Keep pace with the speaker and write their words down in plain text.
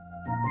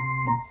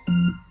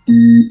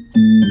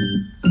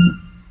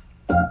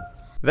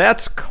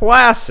That's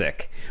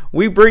classic.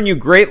 We bring you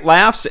great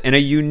laughs and a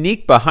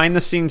unique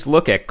behind-the-scenes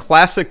look at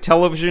classic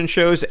television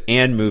shows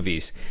and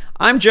movies.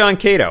 I'm John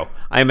Cato.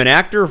 I am an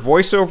actor,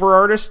 voiceover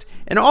artist,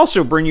 and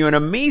also bring you an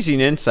amazing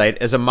insight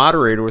as a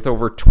moderator with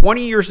over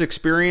 20 years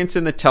experience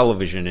in the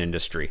television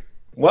industry.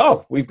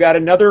 Well, we've got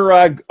another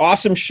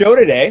awesome show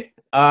today.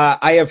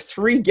 I have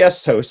 3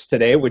 guest hosts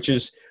today, which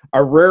is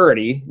a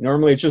rarity.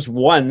 Normally it's just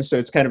one, so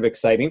it's kind of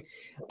exciting.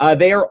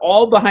 They are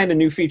all behind the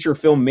new feature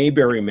film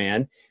Mayberry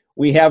Man.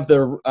 We have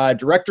the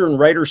director and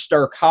writer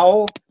Stark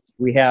Howell.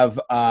 We have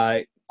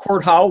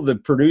Court Howell, the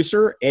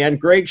producer, and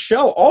Greg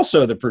Schell,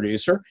 also the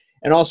producer,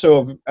 and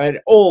also an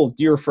old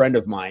dear friend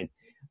of mine.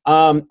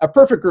 A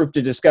perfect group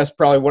to discuss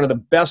probably one of the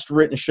best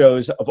written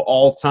shows of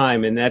all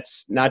time, and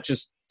that's not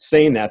just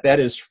saying that,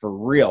 that is for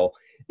real.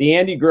 The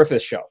Andy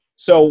Griffith Show.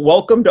 So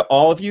welcome to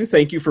all of you.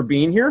 Thank you for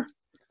being here.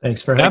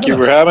 Thanks for having us. Thank you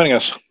for having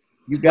us.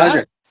 You got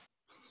it.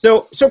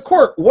 So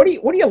Court, what do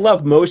you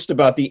love most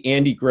about the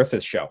Andy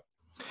Griffith Show?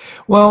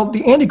 Well,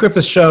 the Andy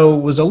Griffith Show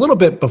was a little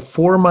bit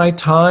before my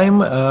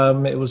time.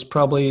 It was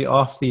probably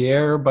off the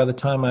air by the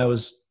time I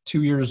was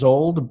 2 years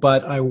old,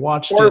 but I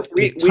watched it a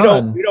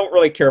ton. We don't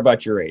really care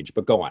about your age,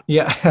 but go on.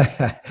 Yeah,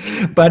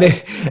 but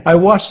I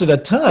watched it a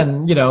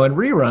ton, in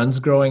reruns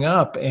growing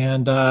up,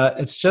 and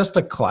it's just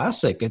a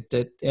classic.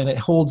 And it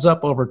holds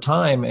up over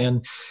time.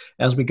 And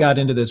as we got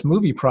into this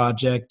movie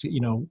project,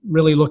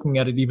 really looking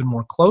at it even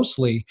more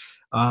closely,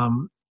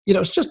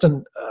 it's just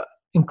an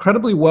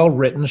incredibly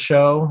well-written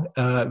show,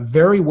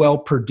 very well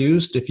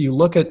produced. If you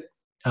look at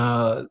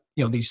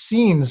these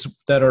scenes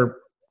that are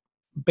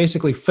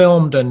basically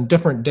filmed on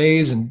different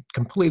days in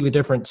completely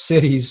different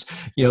cities,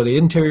 the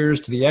interiors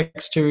to the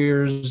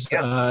exteriors,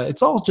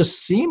 it's all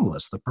just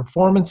seamless. The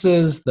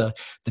performances, the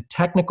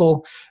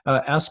technical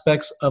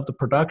aspects of the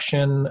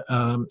production,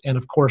 and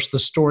of course the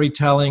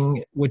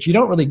storytelling, which you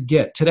don't really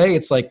get. Today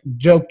it's like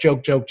joke.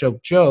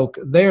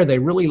 There they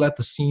really let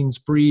the scenes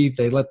breathe.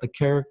 They let the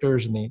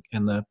characters and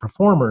the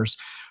performers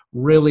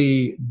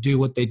really do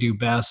what they do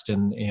best,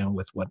 and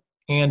with what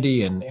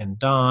Andy and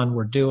Don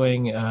were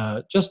doing,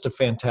 just a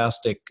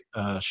fantastic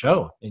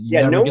show.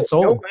 Never gets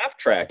old. No laugh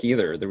track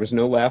either. There was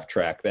no laugh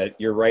track. That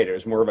you're right. It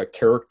was more of a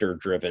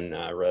character-driven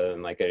rather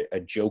than like a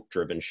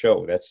joke-driven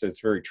show. It's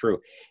very true.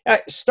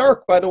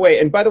 Stark, by the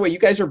way, you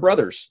guys are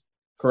brothers,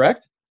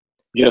 correct?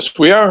 Yes,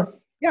 we are.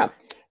 Yeah.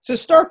 So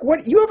Stark,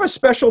 you have a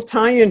special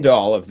tie-in to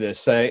all of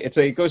this.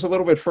 It goes a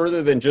little bit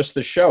further than just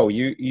the show.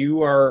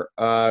 You are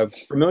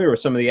familiar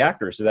with some of the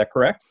actors. Is that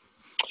correct?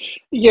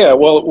 Yeah,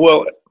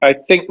 well, I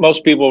think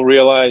most people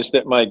realize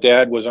that my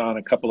dad was on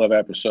a couple of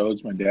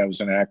episodes. My dad was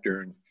an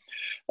actor.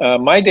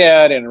 My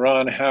dad and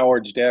Ron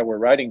Howard's dad were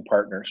writing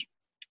partners,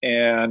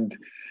 and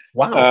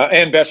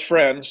and best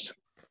friends.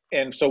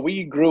 And so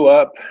we grew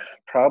up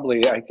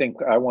probably, I think,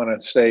 I want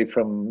to say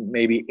from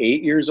maybe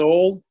 8 years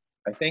old,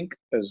 I think,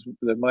 is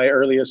my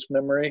earliest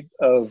memory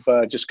of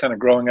just kind of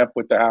growing up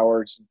with the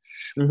Howards.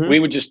 Mm-hmm. We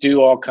would just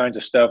do all kinds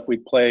of stuff.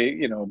 We'd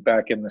play,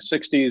 back in the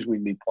 60s,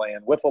 we'd be playing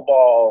wiffle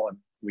ball, and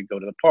we'd go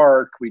to the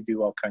park. We'd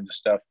do all kinds of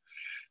stuff.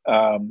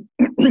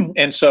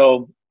 And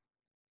so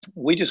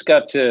we just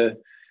got to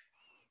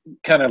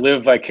kind of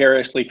live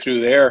vicariously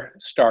through their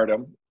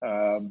stardom.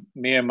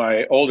 Me and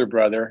my older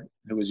brother,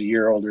 who was a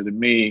year older than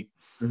me,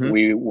 mm-hmm.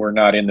 we were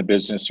not in the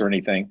business or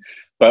anything,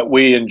 but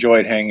we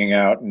enjoyed hanging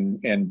out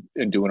and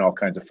doing all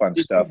kinds of fun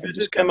stuff. Did you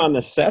visit them on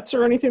the sets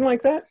or anything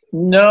like that?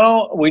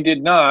 No, we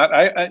did not.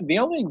 The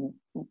only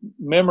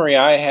memory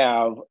I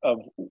have of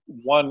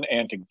one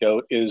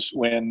anecdote is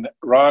when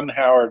Ron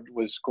Howard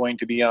was going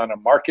to be on a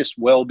Marcus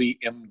Welby,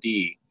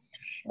 MD.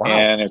 Wow.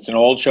 And it's an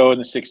old show in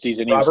the 60s,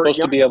 and he was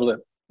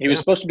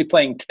supposed to be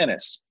playing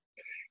tennis.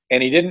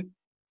 And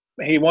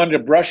he wanted to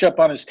brush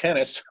up on his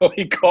tennis, so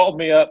he called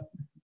me up,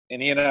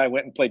 and he and I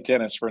went and played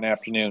tennis for an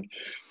afternoon.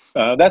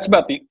 That's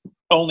about the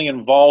only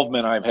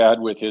involvement I've had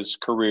with his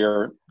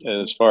career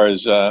as far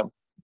as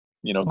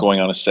going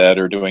on a set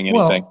or doing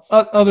anything.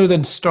 Well, other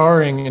than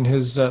starring in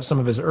his some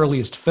of his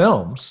earliest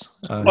films.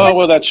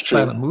 That's true.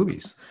 Silent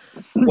movies.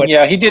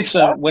 Yeah, he did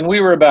some when we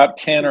were about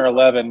 10 or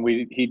 11.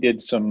 He did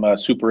some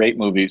Super 8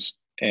 movies,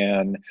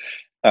 and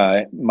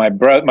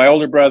my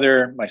older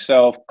brother,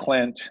 myself,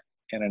 Clint,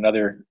 and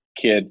another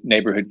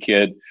neighborhood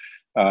kid,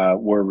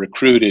 were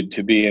recruited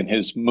to be in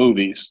his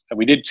movies.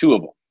 We did 2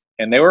 of them,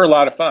 and they were a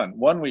lot of fun.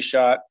 One we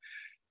shot.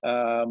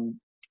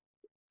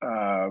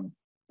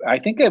 I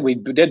think that we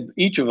did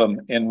each of them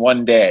in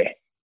one day,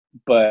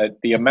 but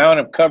the amount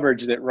of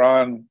coverage that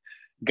Ron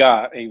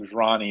got, he was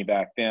Ronnie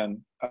back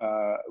then,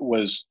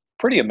 was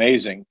pretty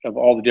amazing of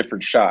all the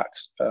different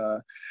shots.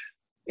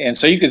 And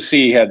so you could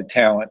see he had the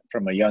talent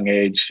from a young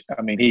age.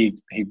 I mean,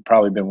 he'd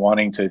probably been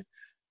wanting to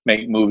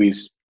make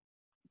movies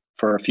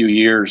for a few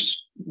years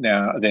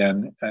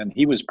then, and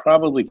he was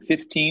probably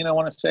 15, I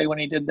want to say, when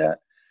he did that.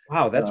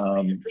 Wow, that's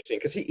pretty interesting.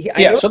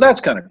 So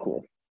that's kind of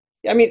cool.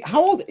 I mean,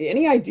 how old?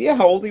 Any idea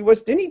how old he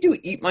was? Didn't he do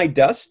Eat My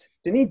Dust?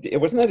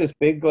 Wasn't that his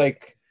big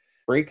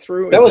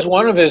breakthrough? That was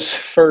one of his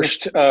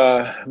first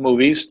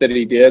movies that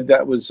he did.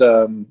 That was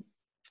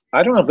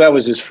I don't know if that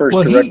was his first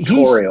Well,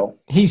 directorial.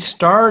 he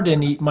starred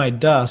in Eat My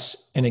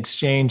Dust in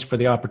exchange for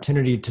the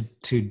opportunity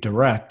to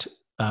direct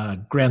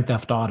Grand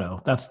Theft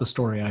Auto. That's the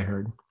story I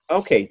heard.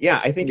 Okay, yeah,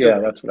 I think Yeah,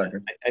 that's what I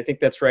heard. I think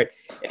that's right.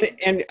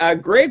 And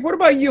Greg, what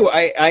about you?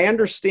 I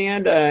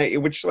understand,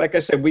 which, like I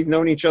said, we've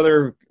known each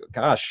other,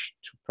 gosh,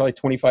 probably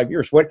 25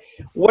 years. What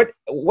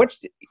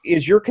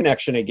is your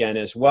connection again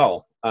as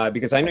well?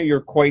 Because I know you're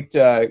quite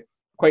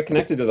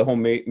connected to the whole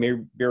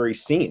Mayberry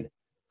scene.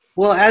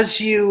 Well, as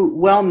you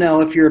well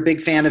know, if you're a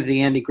big fan of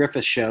the Andy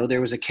Griffith Show,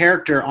 there was a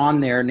character on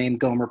there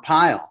named Gomer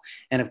Pyle.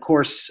 And of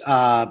course,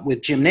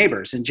 with Jim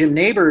Nabors. And Jim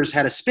Nabors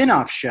had a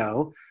spin-off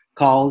show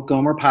called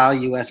Gomer Pyle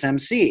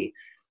USMC.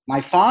 My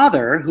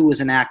father, who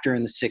was an actor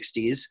in the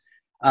 60s,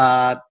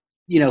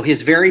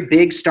 his very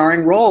big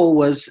starring role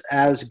was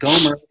as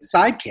Gomer's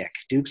sidekick,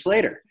 Duke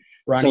Slater.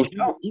 Ronnie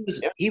So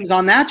he was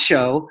on that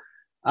show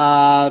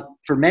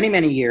for many,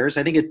 many years.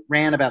 I think it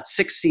ran about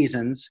 6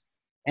 seasons.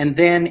 And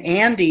then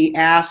Andy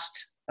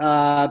asked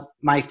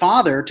my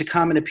father to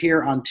come and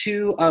appear on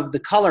 2 of the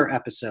color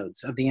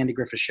episodes of the Andy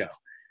Griffith Show.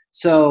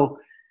 So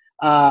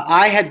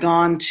I had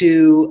gone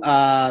to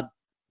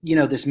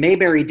this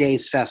Mayberry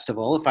Days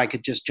Festival, if I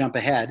could just jump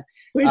ahead.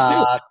 Please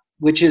do.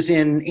 Which is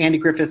in Andy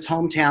Griffith's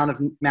hometown of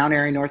Mount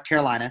Airy, North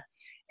Carolina.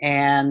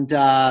 And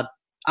I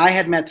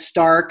had met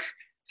Stark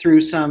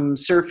through some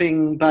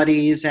surfing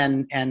buddies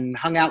and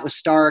hung out with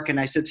Stark. And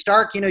I said,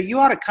 Stark, you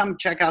ought to come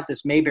check out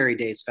this Mayberry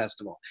Days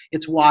Festival.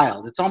 It's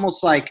wild. It's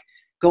almost like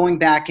going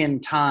back in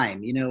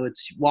time.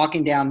 It's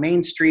walking down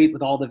Main Street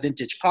with all the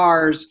vintage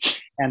cars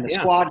and the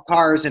squad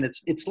cars. And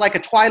it's like a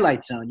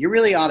Twilight Zone. You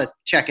really ought to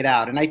check it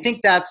out. And I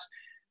think that's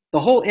the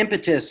whole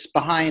impetus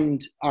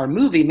behind our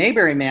movie,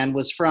 Mayberry Man,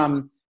 was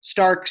from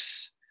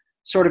Stark's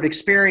sort of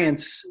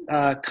experience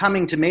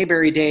coming to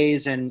Mayberry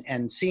Days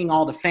and seeing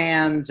all the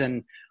fans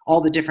and all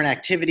the different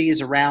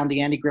activities around the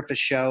Andy Griffith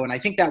Show. And I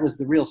think that was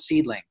the real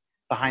seedling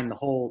behind the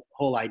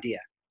whole idea.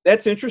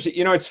 That's interesting.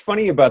 It's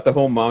funny about the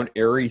whole Mount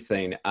Airy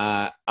thing.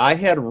 I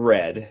had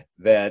read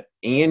that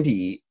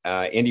Andy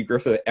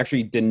Griffith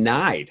actually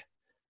denied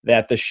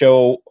that the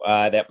show,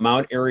 that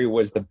Mount Airy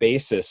was the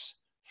basis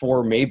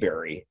for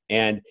Mayberry.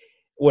 And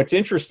what's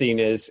interesting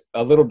is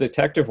a little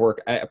detective work.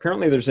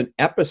 Apparently there's an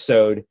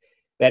episode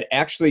that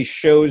actually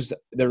shows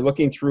they're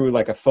looking through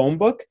like a phone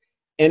book,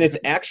 and it's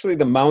actually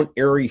the Mount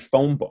Airy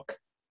phone book.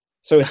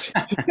 So it's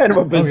kind of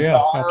a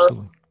bizarre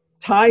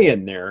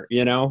tie-in there,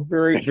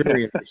 very,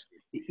 very interesting.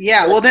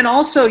 Yeah, well then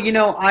also,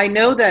 I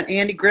know that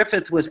Andy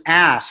Griffith was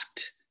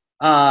asked,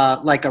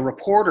 like a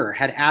reporter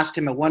had asked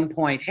him at one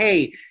point,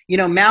 hey,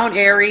 Mount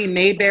Airy,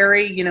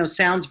 Mayberry,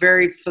 sounds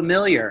very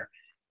familiar.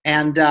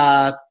 And,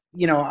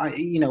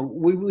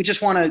 we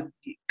just want to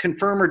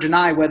confirm or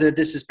deny whether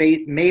this is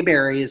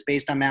Mayberry is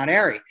based on Mount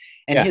Airy.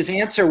 And his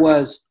answer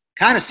was,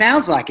 kind of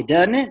sounds like it,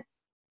 doesn't it?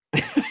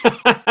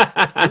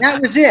 And that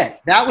was it.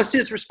 That was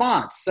his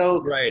response.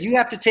 So you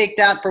have to take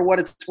that for what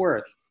it's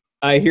worth.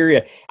 I hear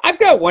you. I've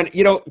got one,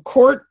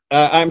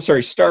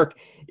 Stark.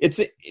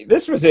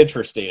 This was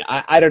interesting.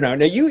 I don't know.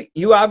 Now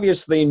you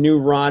obviously knew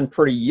Ron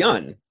pretty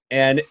young,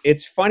 and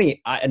it's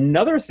funny.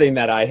 Another thing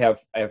that I have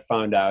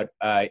found out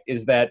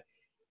is that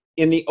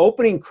in the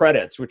opening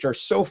credits, which are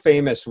so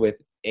famous with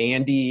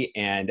Andy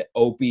and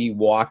Opie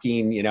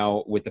walking,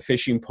 with the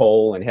fishing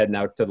pole and heading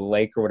out to the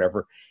lake or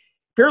whatever,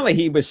 apparently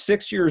he was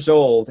 6 years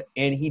old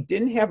and he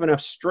didn't have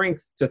enough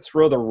strength to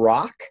throw the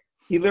rock.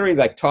 He literally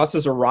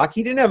tosses a rock.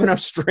 He didn't have enough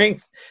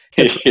strength.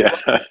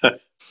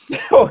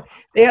 So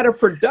they had a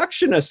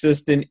production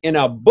assistant in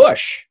a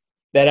bush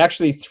that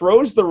actually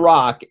throws the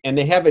rock, and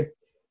they have it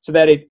so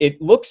that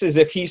it looks as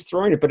if he's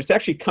throwing it, but it's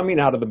actually coming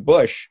out of the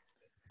bush.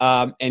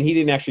 And he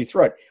didn't actually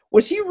throw it.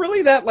 Was he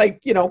really that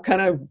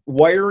kind of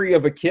wiry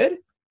of a kid?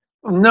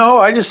 No,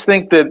 I just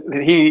think that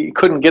he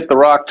couldn't get the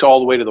rock all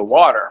the way to the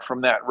water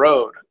from that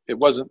road. It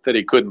wasn't that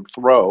he couldn't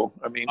throw.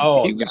 I mean,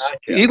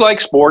 he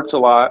liked sports a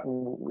lot.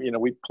 And,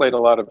 we played a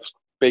lot of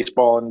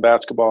baseball and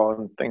basketball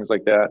and things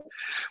like that.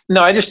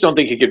 No, I just don't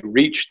think he could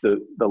reach the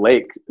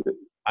lake.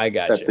 I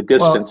got at the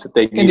distance that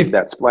they needed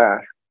that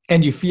splash.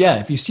 And if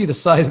you see the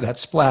size of that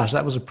splash,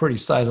 that was a pretty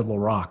sizable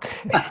rock.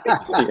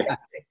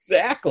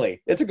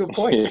 Exactly. That's a good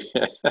point.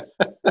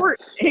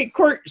 Hey,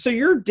 Court, so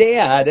your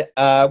dad,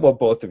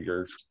 both of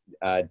your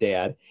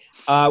dad,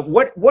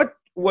 what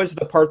was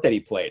the part that he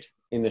played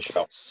in the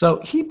show?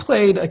 So he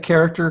played a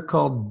character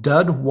called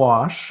Dud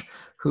Wash,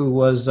 who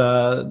was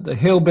the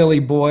hillbilly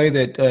boy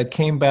that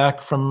came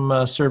back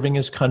from serving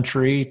his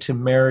country to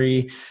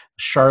marry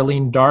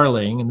Charlene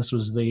Darling, and this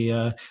was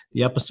the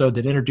episode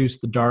that introduced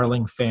the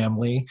Darling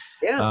family.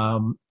 Yeah.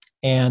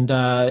 In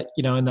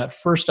that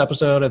first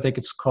episode, I think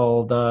it's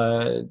called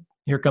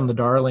Here Come the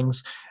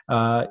Darlings.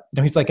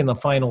 He's like in the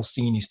final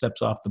scene. He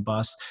steps off the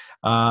bus.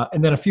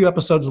 And then a few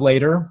episodes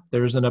later,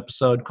 there's an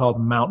episode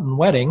called Mountain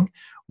Wedding,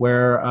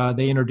 where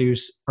they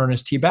introduce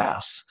Ernest T.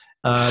 Bass.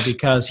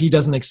 Because he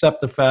doesn't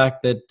accept the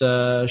fact that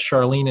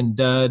Charlene and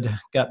Dud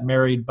got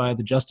married by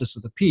the Justice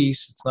of the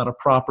Peace. It's not a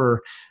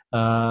proper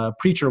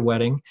preacher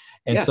wedding.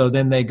 And so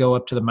then they go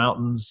up to the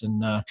mountains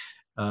and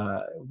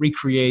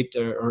recreate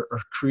or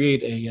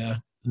create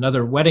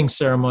another wedding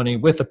ceremony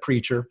with a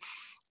preacher.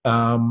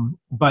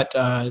 But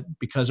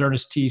because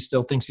Ernest T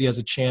still thinks he has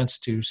a chance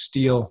to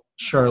steal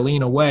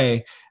Charlene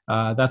away,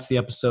 that's the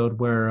episode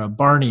where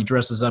Barney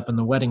dresses up in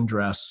the wedding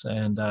dress,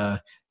 and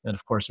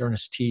of course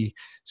Ernest T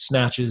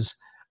snatches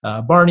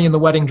Barney in the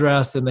wedding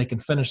dress, and they can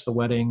finish the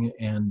wedding,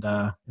 and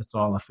it's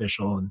all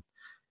official, and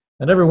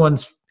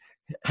everyone's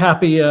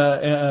happy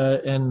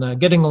and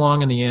getting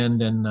along in the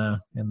end, and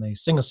they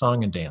sing a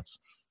song and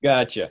dance.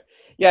 Gotcha.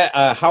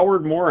 Yeah,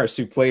 Howard Morris,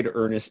 who played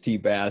Ernest T.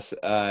 Bass,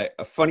 a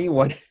funny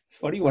one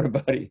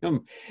about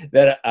him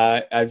that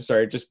I'm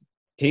sorry, it just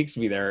takes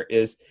me there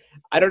is,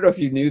 I don't know if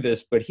you knew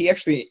this, but he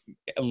actually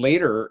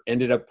later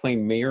ended up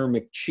playing Mayor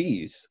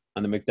McCheese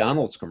on the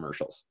McDonald's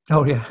commercials.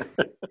 Oh yeah.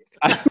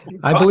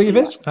 I believe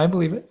it.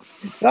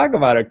 Talk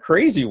about a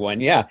crazy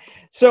one. Yeah.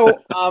 So,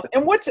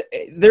 and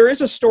there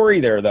is a story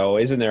there though,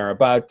 isn't there,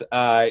 about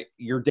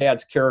your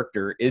dad's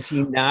character? Is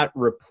he not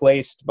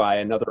replaced by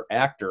another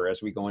actor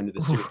as we go into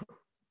the series?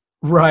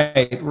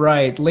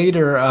 Right.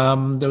 Later,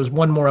 there was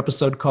one more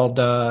episode called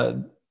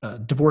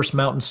Divorce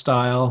Mountain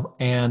Style,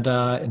 and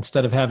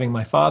instead of having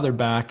my father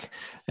back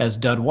as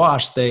Dud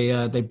Wash,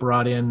 they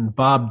brought in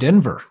Bob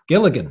Denver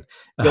Gilligan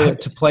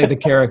to play the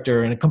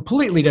character, and a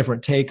completely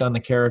different take on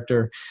the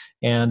character.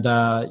 And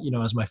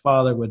as my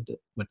father would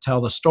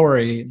tell the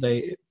story,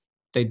 they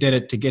did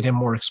it to get him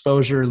more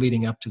exposure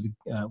leading up to the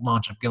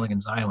launch of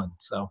Gilligan's Island.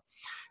 So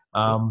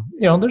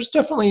there's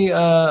definitely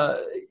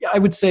I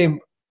would say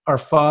our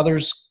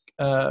father's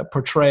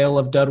portrayal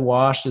of Dud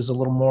Wash is a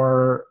little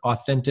more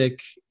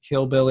authentic,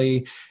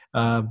 hillbilly.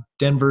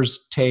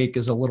 Denver's take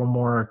is a little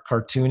more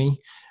cartoony.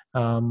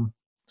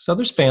 So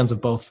there's fans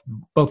of both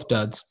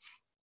Duds.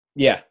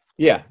 Yeah.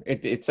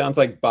 It sounds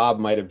like Bob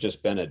might have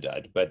just been a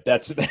dud, but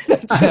that's just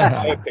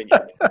my opinion.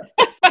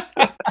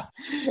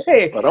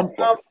 Hey,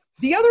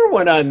 the other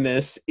one on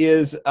this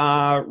is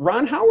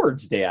Ron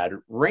Howard's dad,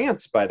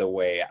 Rance. By the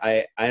way,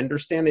 I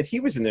understand that he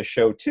was in this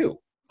show too.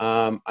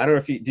 I don't know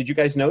if did you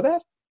guys know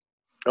that?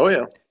 Oh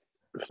yeah,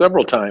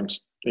 several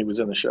times he was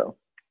in the show.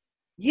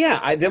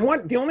 Yeah,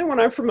 the only one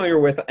I'm familiar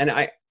with, and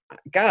I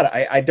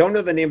don't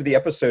know the name of the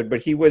episode,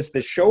 but he was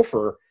the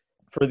chauffeur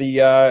for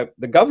the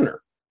governor.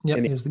 Yep,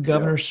 he was the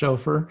governor's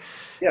chauffeur.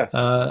 Yeah.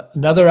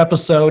 Another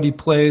episode, he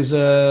plays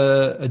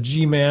a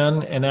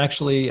G-man, and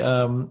actually,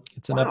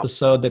 it's an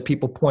episode that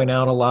people point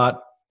out a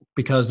lot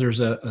because there's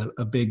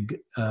a big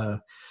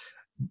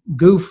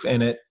goof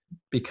in it.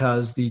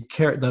 Because the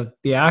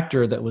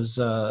actor that was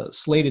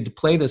slated to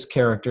play this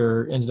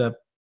character ended up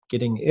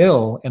getting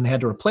ill and they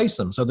had to replace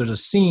him. So there's a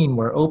scene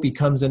where Opie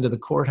comes into the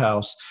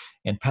courthouse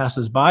and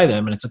passes by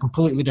them, and it's a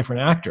completely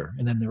different actor.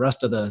 And then the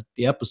rest of the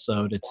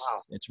episode,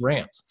 it's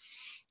Rance.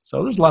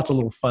 So there's lots of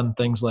little fun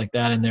things like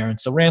that in there. And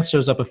so Rance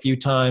shows up a few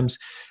times.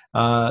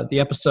 The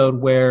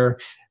episode where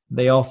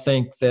they all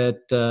think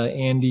that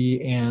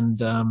Andy and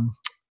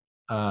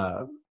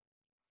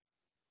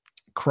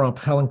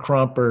Helen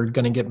Crump are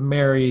going to get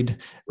married.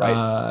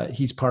 Right.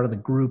 He's part of the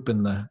group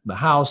in the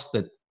house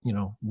that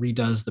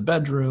redoes the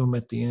bedroom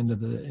at the end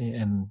of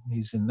and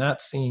he's in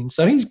that scene.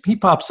 So he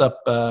pops up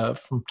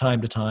from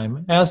time to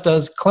time, as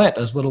does Clint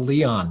as little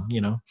Leon.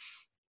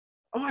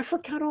 Oh, I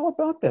forgot all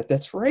about that.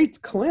 That's right,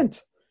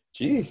 Clint.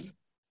 Jeez,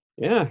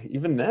 yeah.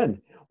 Even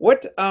then,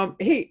 what?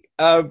 Hey,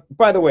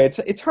 by the way,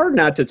 it's hard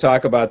not to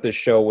talk about this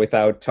show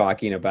without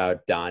talking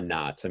about Don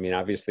Knotts. I mean,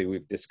 obviously,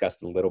 we've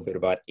discussed a little bit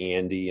about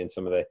Andy and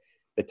some of the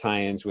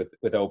tie-ins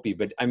with Opie,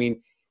 but I mean,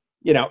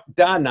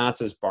 Don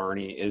Knotts as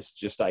Barney is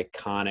just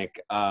iconic.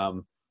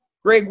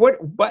 Greg,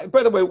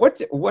 by the way,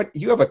 what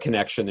you have a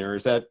connection there?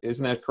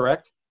 Isn't that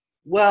correct?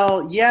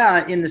 Well,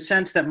 yeah, in the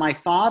sense that my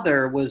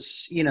father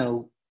was,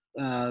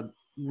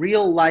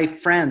 real life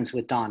friends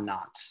with Don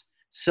Knotts.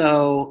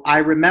 So I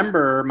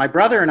remember my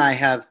brother and I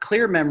have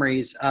clear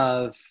memories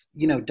of,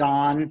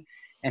 Don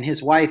and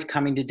his wife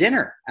coming to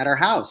dinner at our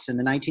house in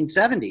the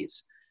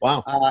 1970s.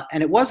 Wow.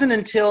 And it wasn't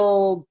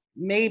until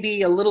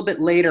maybe a little bit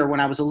later, when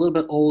I was a little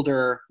bit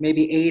older,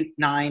 maybe 8,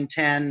 9,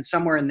 10,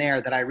 somewhere in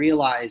there, that I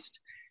realized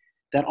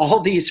that all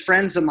these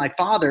friends of my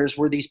father's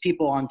were these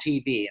people on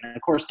TV. And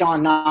of course,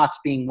 Don Knotts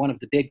being one of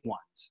the big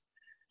ones.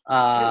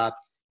 I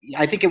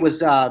think it was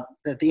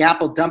the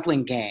Apple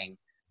Dumpling Gang.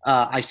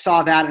 I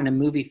saw that in a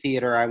movie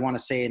theater, I want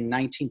to say in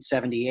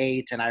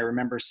 1978. And I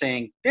remember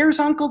saying, there's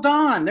Uncle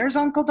Don,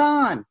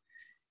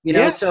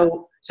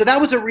 So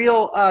that was a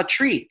real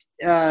treat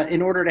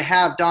in order to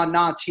have Don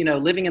Knotts,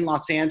 living in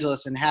Los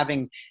Angeles and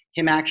having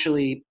him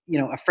actually,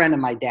 a friend of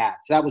my dad's.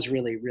 So that was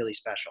really, really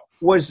special.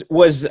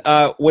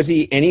 Was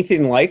he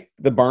anything like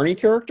the Barney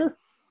character?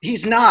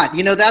 He's not.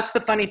 That's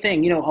the funny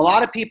thing. A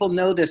lot of people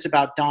know this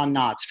about Don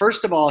Knotts.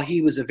 First of all,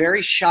 he was a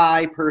very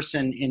shy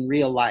person in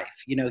real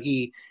life.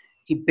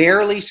 He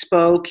barely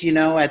spoke,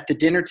 at the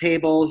dinner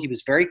table. He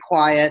was very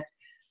quiet.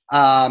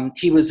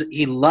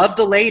 He loved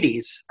the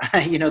ladies.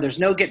 There's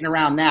no getting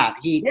around that.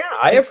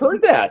 I have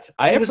heard that.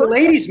 He was a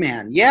ladies'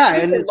 man. Yeah.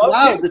 And it's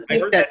wild to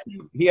think that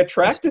he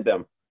attracted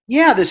them.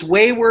 Yeah. This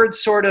wayward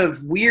sort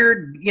of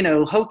weird,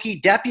 hokey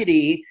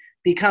deputy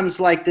becomes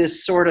like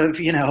this sort of,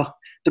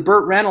 the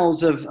Burt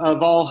Reynolds of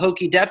all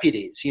hokey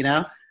deputies,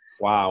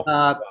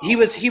 Wow. He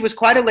was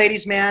quite a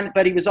ladies' man,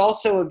 but he was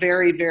also a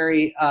very,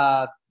 very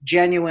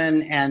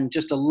genuine and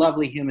just a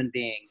lovely human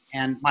being.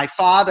 And my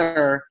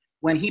father,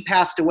 when he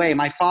passed away,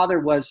 my father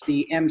was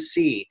the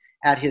MC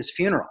at his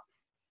funeral.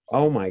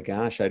 Oh my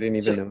gosh, I didn't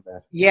even know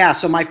that. Yeah,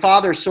 so my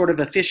father sort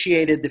of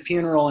officiated the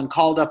funeral and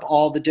called up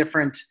all the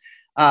different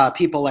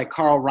people like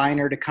Carl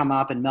Reiner to come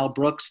up and Mel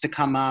Brooks to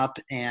come up,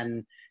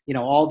 and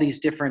all these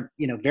different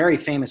very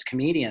famous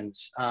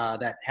comedians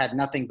that had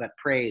nothing but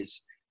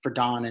praise for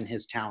Don and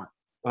his talent.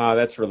 Oh,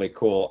 that's really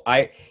cool.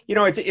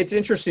 It's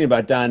interesting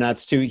about Don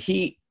Knotts too.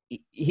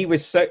 He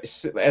was so,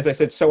 as I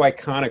said, so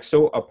iconic,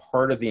 so a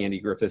part of the Andy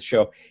Griffith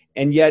Show,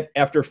 and yet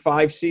after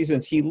 5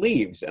 seasons he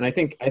leaves. And I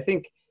think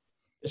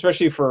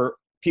especially for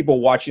people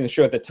watching the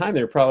show at the time,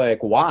 they're probably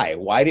like,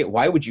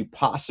 why would you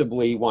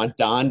possibly want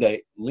Don to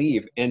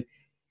leave? And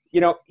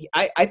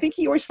I think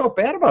he always felt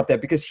bad about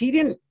that, because he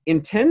didn't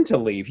intend to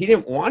leave. He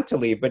didn't want to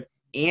leave, but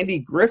Andy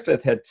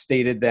Griffith had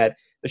stated that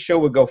the show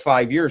would go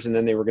 5 years and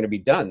then they were going to be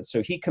done.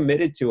 So he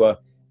committed to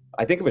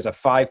I think it was a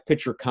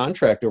 5-picture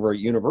contract over at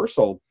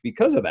Universal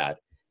because of that.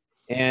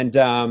 And,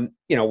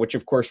 which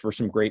of course for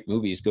some great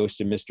movies, Ghost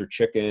of Mr.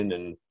 Chicken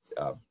and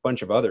a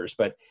bunch of others.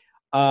 But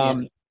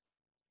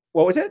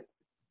what was it?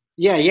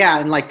 Yeah.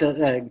 And like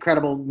the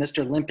incredible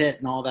Mr. Limpet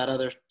and all that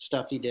other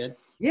stuff he did.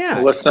 Yeah.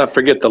 Well, let's not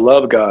forget The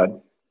Love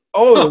God.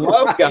 Oh, The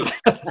Love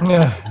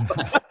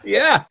God.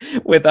 Yeah,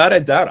 without a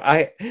doubt.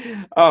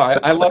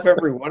 I love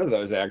every one of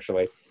those,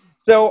 actually.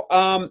 So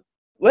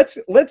let's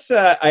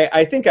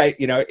I think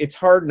it's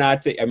hard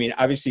not to. I mean,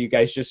 obviously you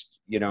guys just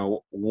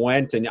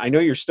went, and I know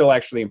you're still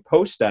actually in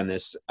post on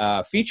this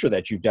feature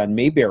that you've done,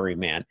 Mayberry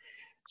Man.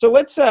 So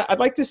I'd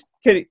like to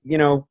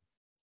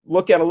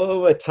look at a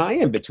little of the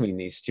tie-in between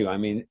these two. I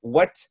mean,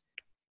 what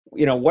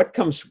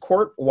comes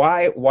court?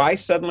 Why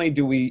suddenly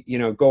do we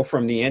go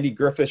from the Andy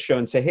Griffith Show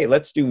and say, hey,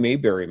 let's do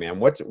Mayberry Man?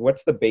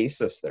 What's the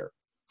basis there?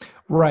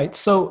 Right.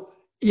 So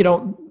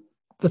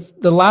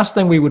the last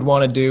thing we would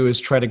want to do is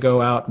try to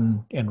go out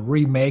and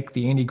remake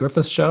the Andy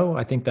Griffith Show.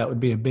 I think that would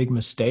be a big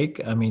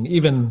mistake. I mean,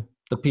 even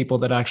the people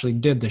that actually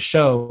did the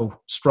show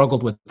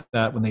struggled with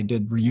that when they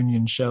did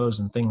reunion shows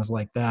and things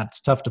like that.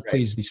 It's tough to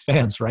please these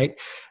fans, right?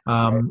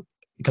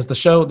 Because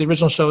the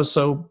original show is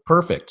so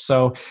perfect.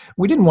 So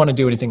we didn't want to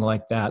do anything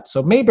like that.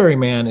 So Mayberry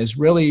Man is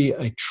really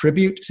a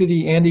tribute to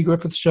the Andy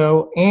Griffith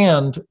Show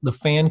and the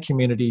fan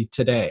community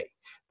today.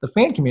 The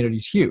fan community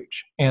is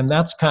huge. And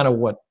that's kind of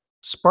what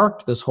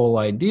sparked this whole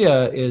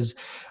idea is,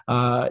 we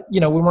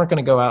weren't going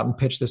to go out and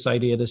pitch this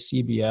idea to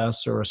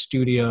CBS or a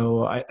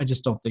studio. I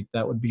just don't think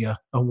that would be a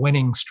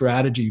winning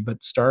strategy,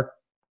 but start,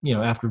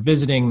 after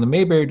visiting the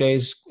Mayberry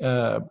Days,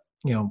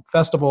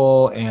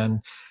 festival and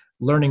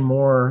learning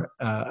more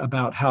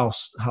about how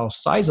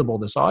sizable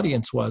this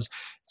audience was.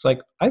 It's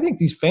like, I think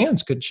these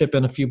fans could chip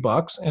in a few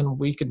bucks and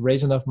we could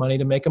raise enough money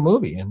to make a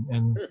movie.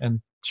 And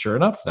sure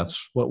enough,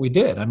 that's what we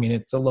did. I mean,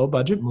 it's a low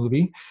budget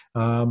movie,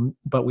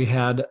 but we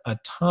had a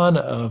ton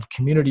of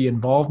community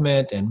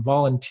involvement and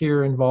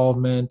volunteer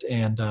involvement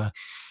and,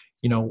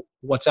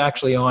 what's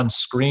actually on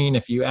screen,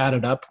 if you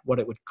added up what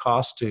it would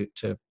cost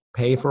to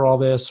pay for all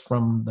this,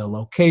 from the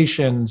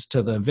locations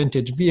to the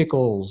vintage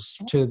vehicles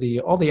to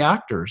all the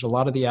actors. A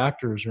lot of the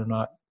actors are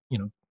not,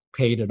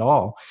 paid at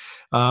all.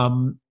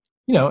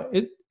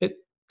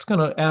 It's going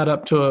to add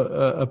up to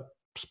a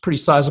pretty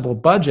sizable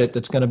budget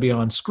that's going to be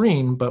on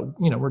screen, but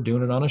we're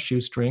doing it on a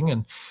shoestring,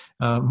 and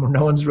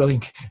no one's really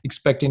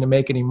expecting to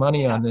make any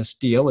money on this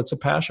deal. It's a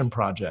passion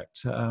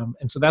project, and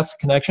so that's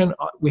the connection.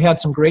 We had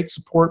some great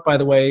support, by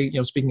the way.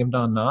 Speaking of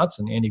Don Knotts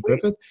and Andy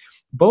Griffith,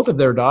 both of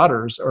their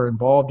daughters are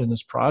involved in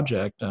this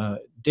project.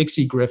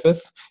 Dixie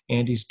Griffith,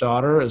 Andy's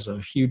daughter, is a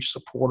huge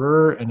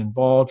supporter and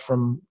involved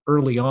from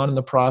early on in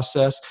the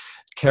process.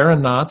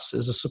 Karen Knotts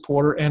is a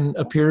supporter and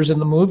appears in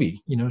the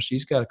movie.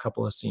 She's got a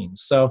couple of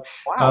scenes. So,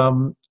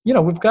 wow.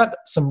 We've got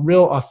some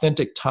real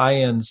authentic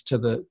tie-ins to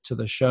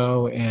the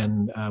show,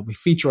 and we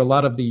feature a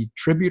lot of the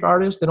tribute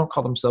artists. They don't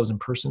call themselves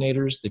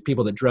impersonators. The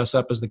people that dress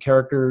up as the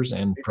characters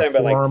and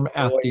perform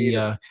at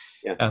the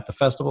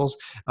festivals.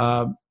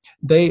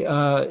 We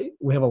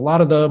have a lot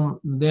of them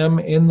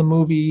in the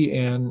movie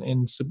and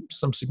in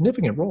some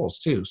significant roles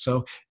too.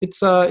 So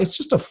it's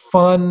just a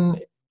fun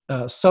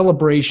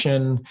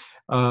celebration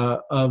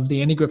of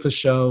the Andy Griffith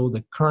Show,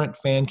 the current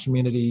fan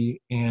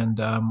community, and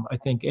I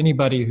think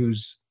anybody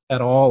who's at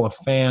all a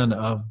fan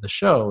of the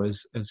show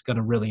is going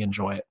to really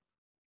enjoy it.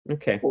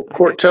 Okay. Well,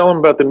 Court, tell them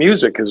about the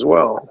music as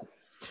well.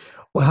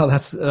 Well,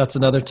 that's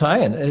another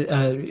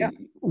tie-in.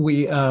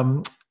 We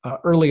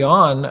early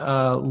on,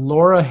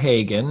 Laura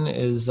Hagen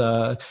is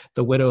the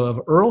widow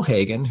of Earl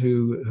Hagen,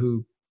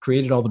 who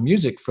created all the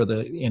music for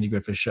the Andy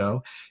Griffith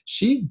Show.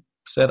 She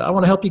said, "I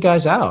want to help you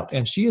guys out,"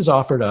 and she has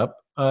offered up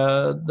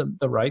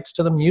the rights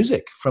to the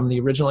music from the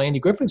original Andy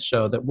Griffith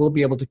Show that we'll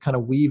be able to kind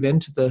of weave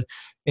into the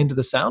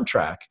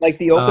soundtrack, like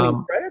the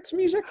opening credits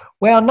music.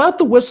 Well, not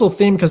the whistle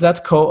theme, because that's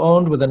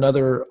co-owned with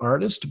another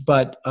artist,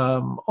 but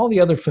all the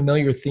other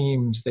familiar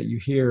themes that you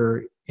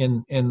hear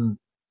in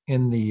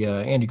in the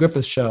Andy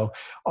Griffith Show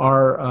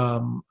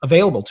are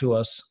available to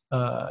us.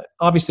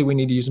 Obviously, we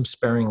need to use them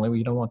sparingly.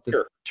 We don't want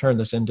to turn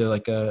this into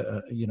like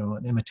an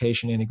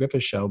imitation Andy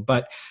Griffith Show,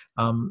 but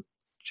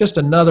just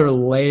another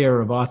layer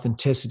of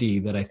authenticity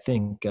that I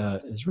think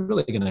is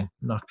really going to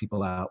knock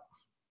people out.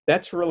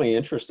 That's really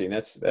interesting.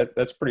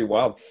 That's pretty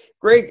wild.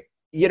 Greg,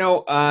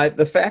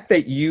 the fact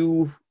that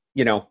you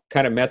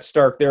kind of met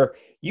Stark there,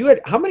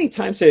 how many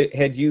times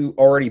had you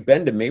already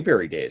been to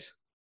Mayberry Days?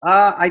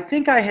 I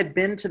think I had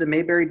been to the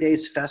Mayberry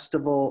Days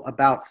Festival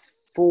about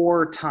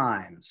 4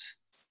 times.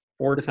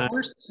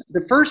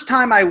 The first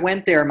time I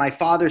went there, my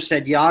father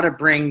said, you ought to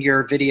bring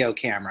your video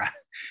camera.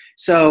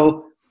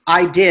 So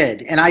I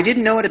did. And I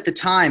didn't know it at the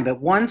time, but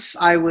once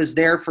I was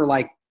there for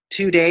like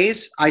 2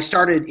 days, I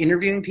started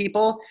interviewing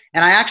people,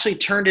 and I actually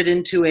turned it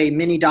into a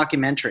mini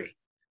documentary.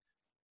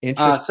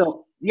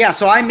 Interesting.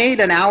 So I made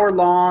an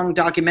hour-long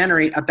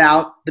documentary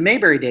about the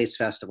Mayberry Days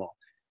Festival.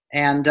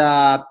 And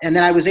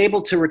then I was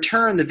able to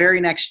return the very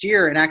next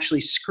year and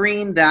actually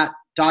screen that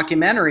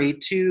documentary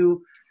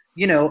to,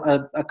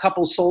 a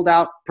couple sold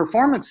out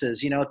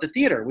performances, at the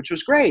theater, which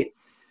was great.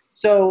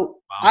 So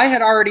wow. I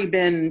had already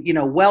been,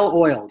 well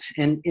oiled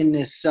in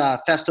this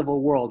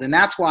festival world. And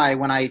that's why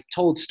when I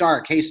told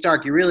Stark, hey,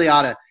 Stark, you really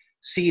ought to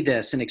see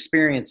this and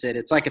experience it.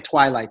 It's like a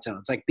Twilight Zone.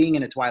 It's like being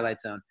in a Twilight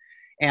Zone.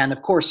 And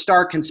of course,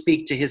 Stark can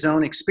speak to his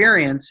own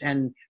experience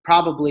and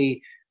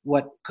probably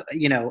what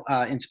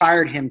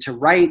inspired him to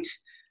write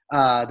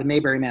the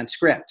Mayberry Man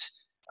script,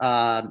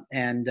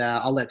 and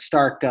I'll let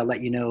Stark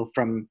let you know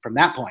from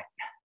that point.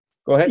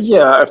 Go ahead.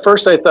 Yeah, at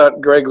first I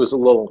thought Greg was a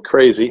little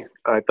crazy.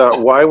 I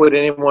thought, why would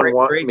anyone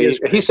want me?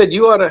 He said,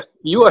 you ought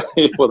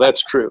to. Well,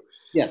 that's true.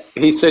 Yes.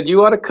 He said,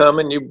 you ought to come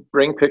and you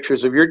bring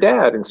pictures of your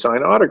dad and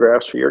sign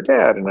autographs for your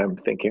dad. And I'm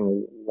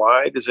thinking,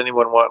 why does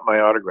anyone want my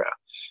autograph?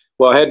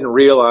 Well, I hadn't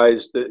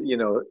realized that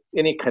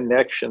any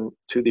connection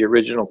to the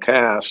original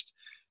cast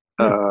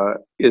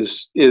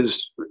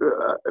is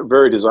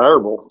very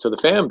desirable to the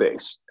fan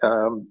base.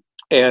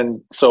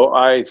 And so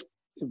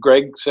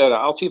Greg said,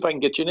 I'll see if I can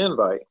get you an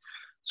invite.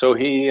 So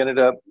he ended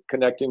up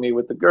connecting me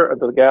with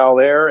the gal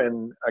there,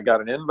 and I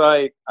got an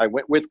invite. I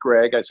went with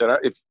Greg. I said,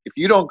 if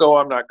you don't go,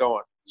 I'm not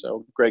going.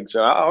 So Greg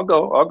said, I'll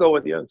go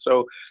with you. And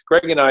so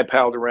Greg and I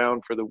palled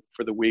around for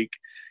the week,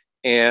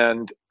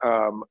 and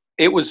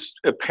it was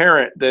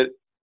apparent that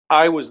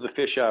I was the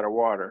fish out of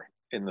water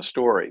in the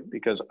story,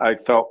 because I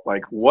felt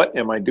like, what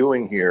am I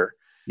doing here?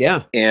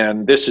 Yeah.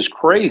 And this is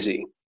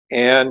crazy.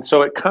 And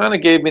so it kind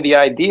of gave me the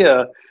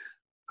idea.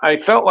 I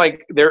felt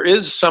like there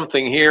is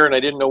something here, and I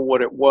didn't know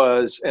what it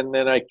was. And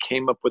then I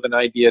came up with an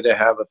idea to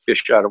have a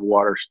fish out of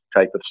water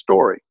type of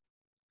story.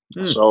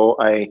 So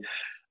I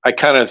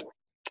kind of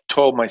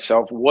told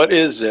myself, what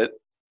is it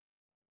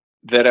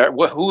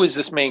who is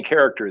this main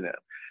character then?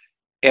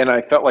 And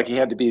I felt like he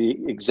had to be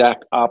the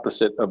exact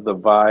opposite of the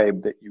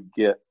vibe that you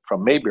get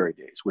from Mayberry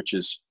Days, which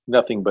is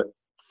nothing but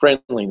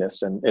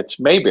friendliness. And it's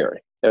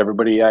Mayberry.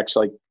 Everybody acts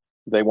like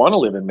they want to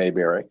live in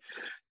Mayberry.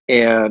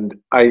 And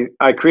I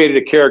created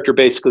a character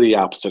basically the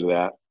opposite of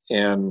that.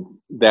 And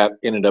that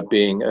ended up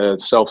being a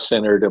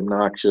self-centered,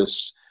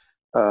 obnoxious,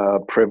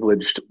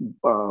 privileged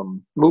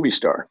movie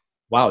star.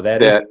 Wow,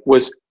 that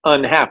was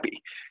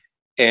unhappy.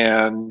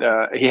 And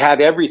he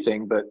had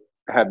everything, but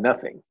had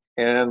nothing.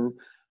 And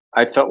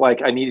I felt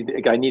like I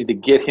needed to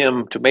get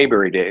him to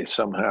Mayberry Days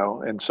somehow.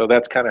 And so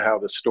that's kind of how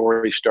the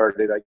story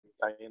started.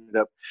 I ended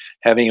up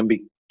having him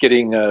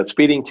getting a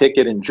speeding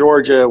ticket in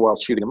Georgia while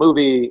shooting a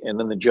movie, and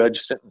then the judge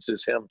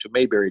sentences him to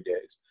Mayberry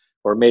Days,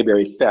 or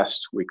Mayberry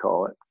Fest, we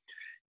call it.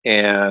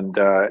 And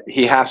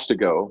he has to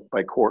go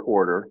by court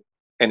order,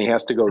 and he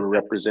has to go to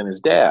represent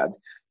his dad,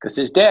 because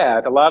his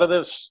dad, a lot of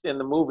this in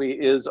the movie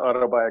is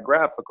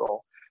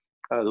autobiographical.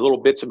 The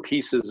little bits and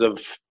pieces of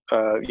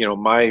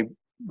my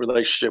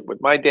relationship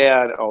with my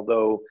dad,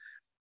 although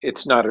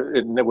it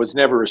was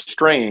never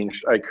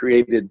estranged. I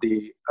created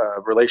the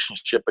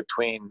relationship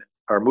between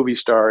our movie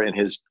star and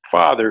his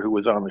father, who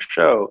was on the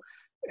show,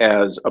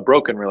 as a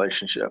broken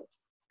relationship.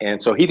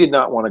 And so he did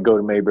not want to go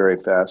to Mayberry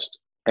Fest,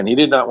 and he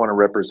did not want to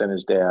represent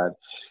his dad.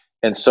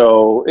 And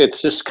so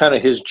it's just kind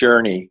of his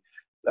journey.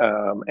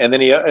 And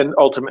then he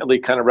ultimately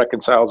kind of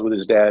reconciles with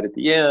his dad at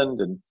the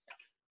end. And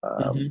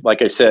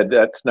like I said,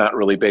 that's not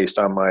really based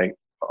on my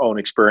own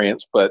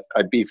experience, but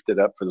I beefed it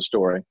up for the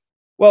story.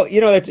 Well,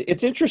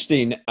 it's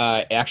interesting,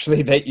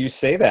 actually, that you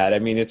say that. I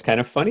mean, it's kind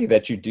of funny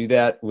that you do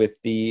that with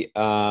the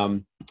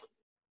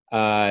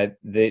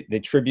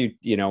tribute,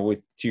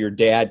 to your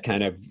dad,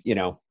 kind of,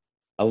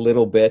 a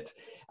little bit,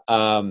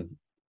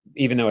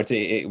 even though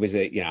it was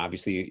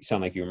obviously you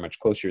sound like you were much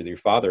closer to your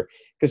father.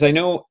 Because I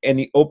know in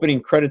the opening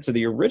credits of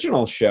the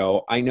original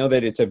show, I know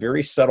that it's a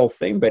very subtle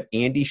thing, but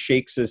Andy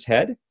shakes his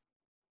head,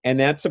 and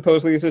that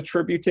supposedly is a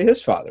tribute to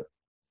his father.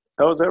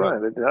 Oh, is that right?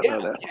 I did not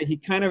know that. Yeah, he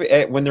kind of,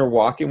 when they're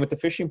walking with the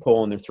fishing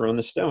pole and they're throwing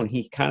the stone,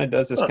 he kind of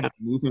does this kind of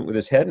movement with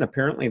his head, and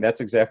apparently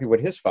that's exactly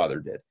what his father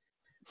did.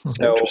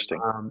 So,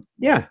 interesting.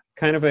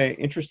 Kind of an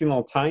interesting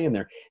little tie in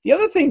there. The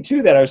other thing,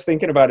 too, that I was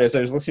thinking about as I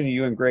was listening to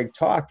you and Greg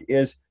talk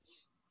is,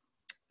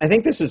 I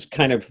think this is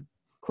kind of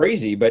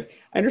crazy, but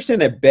I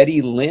understand that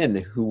Betty Lynn,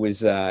 who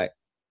was,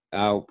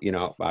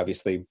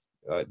 obviously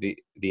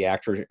the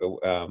actress,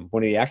 one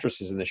of the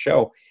actresses in the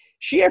show,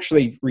 she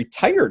actually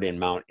retired in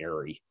Mount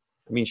Airy.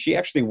 I mean, she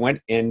actually went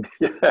and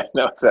Yeah,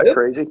 no, is that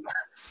crazy?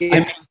 I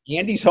mean,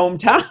 Andy's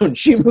hometown.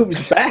 She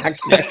moves back.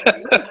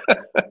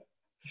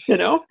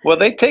 Well,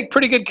 they take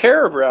pretty good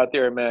care of her out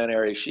there in Mount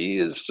Airy. She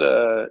is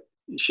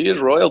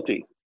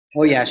royalty.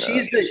 Oh yeah,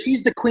 she's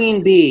the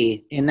queen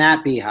bee in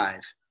that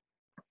beehive.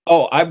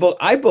 Oh,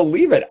 I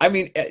believe it. I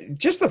mean,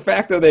 just the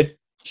fact though that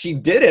she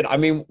did it. I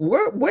mean,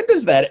 when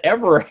does that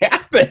ever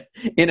happen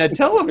in a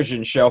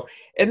television show?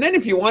 And then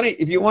if you want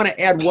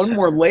to add one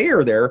more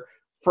layer there,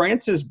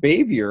 Frances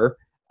Bavier,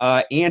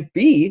 Aunt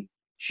Bee,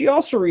 she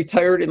also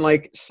retired in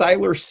like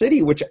Siler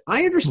City, which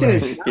I understand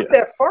is not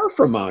that far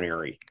from Mount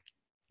Airy.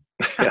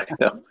 Yeah, I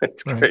know.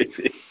 It's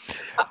crazy.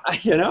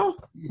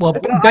 Well,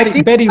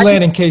 Betty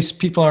Lynn, in case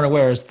people aren't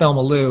aware, is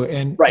Thelma Lou,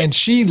 and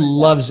she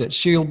loves it.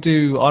 She'll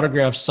do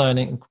autograph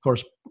signing, of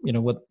course,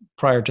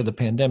 prior to the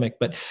pandemic,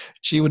 but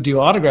she would do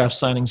autograph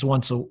signings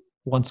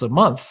once a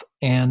month,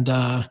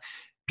 and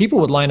people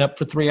would line up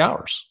for 3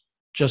 hours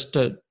just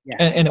to,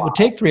 and it would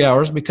take 3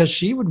 hours because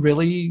she would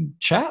really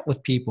chat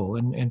with people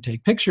and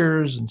take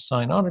pictures and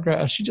sign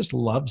autographs. She just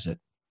loves it.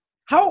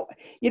 How,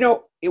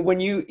 when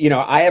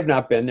I have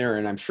not been there,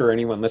 and I'm sure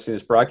anyone listening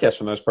to this broadcast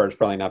for the most part has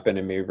probably not been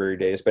in Mayberry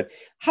Days, but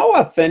how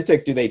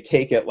authentic do they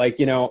take it? Like,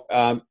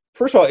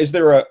 first of all, is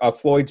there a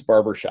Floyd's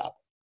Barbershop?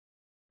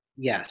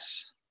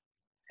 Yes.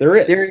 There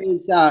is. There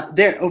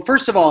is.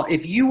 First of all,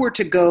 if you were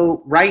to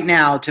go right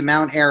now to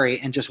Mount Airy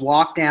and just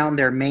walk down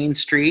their main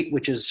street,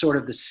 which is sort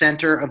of the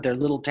center of their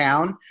little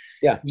town,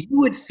 you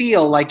would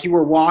feel like you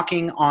were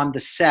walking on the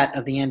set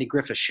of the Andy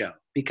Griffith Show,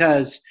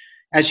 because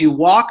as you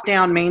walk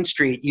down Main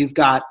Street, you've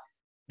got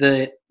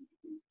the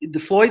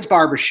Floyd's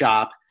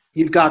Barbershop,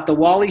 you've got the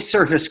Wally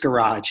Service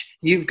Garage,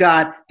 you've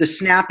got the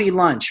Snappy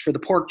Lunch for the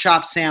pork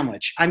chop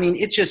sandwich. I mean,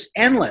 it's just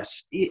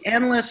endless.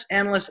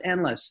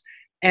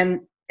 And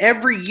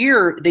every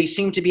year they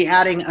seem to be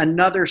adding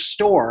another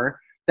store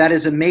that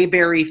is a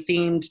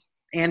Mayberry-themed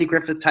Andy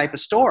Griffith type of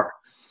store.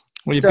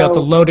 Well, you've got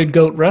the Loaded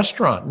Goat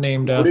restaurant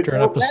named after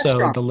an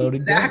episode, the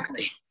Loaded Goat.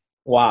 Exactly.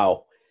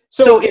 Wow.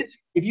 So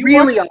if you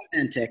really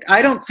authentic.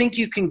 I don't think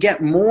you can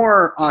get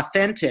more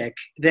authentic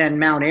than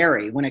Mount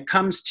Airy when it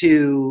comes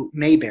to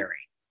Mayberry.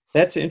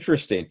 That's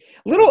interesting.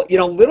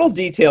 Little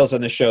details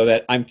on the show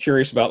that I'm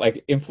curious about,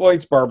 like in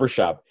Floyd's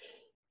Barbershop,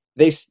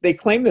 they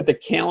claim that the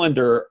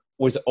calendar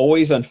was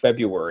always on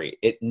February.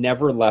 It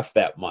never left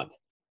that month.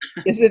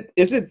 Does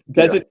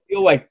it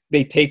feel like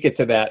they take it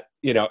to that,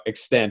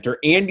 extent? Or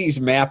Andy's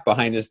map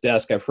behind his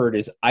desk, I've heard,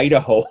 is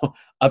Idaho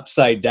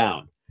upside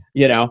down,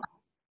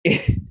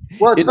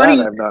 Well, it's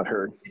funny. I've not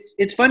heard.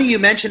 It's funny you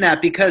mention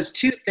that, because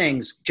two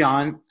things,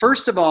 John.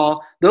 First of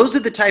all, those are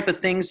the type of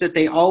things that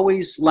they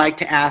always like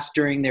to ask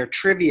during their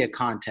trivia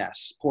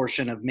contests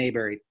portion of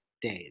Mayberry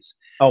Days.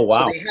 Oh,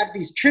 wow. So they have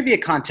these trivia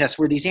contests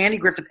where these Andy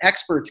Griffith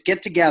experts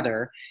get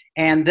together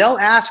and they'll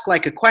ask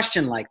like a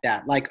question like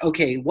that. Like,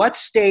 okay, what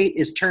state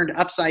is turned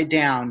upside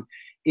down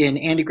in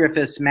Andy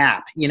Griffith's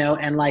map?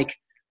 And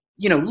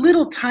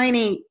little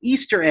tiny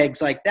Easter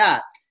eggs like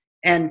that.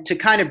 And to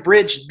kind of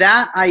bridge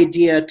that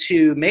idea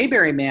to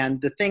Mayberry Man,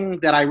 the thing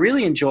that I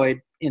really enjoyed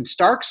in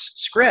Stark's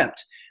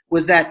script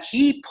was that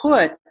he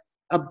put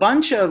a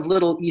bunch of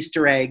little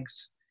Easter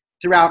eggs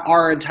throughout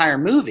our entire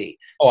movie.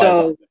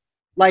 So,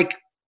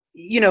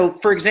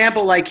 for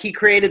example, like he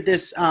created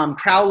this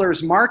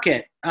Crowler's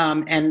Market,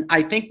 and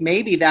I think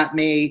maybe that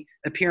may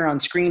appear on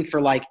screen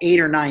for like 8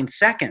 or 9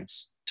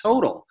 seconds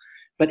total.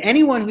 But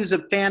anyone who's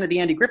a fan of the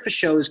Andy Griffith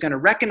Show is going to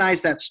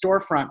recognize that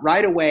storefront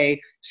right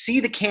away, see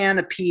the can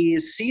of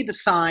peas, see the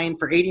sign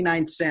for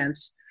 89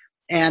 cents,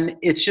 and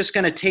it's just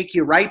going to take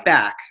you right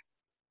back.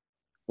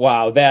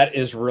 Wow, that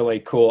is really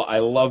cool. I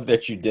love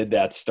that you did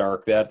that,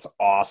 Stark. That's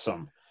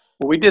awesome.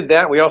 Well, we did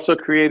that. We also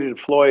created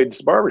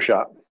Floyd's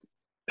Barbershop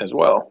as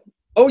well.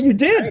 Oh, you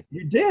did?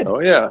 You did? Oh,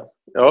 yeah.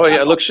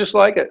 It looks just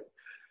like it.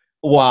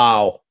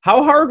 Wow.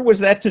 How hard was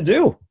that to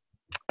do?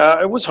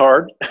 It was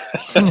hard.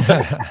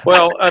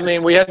 Well, I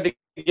mean, we had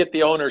to get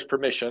the owner's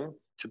permission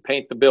to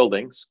paint the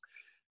buildings.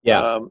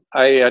 Yeah.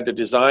 I had to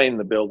design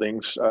the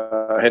buildings.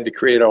 I had to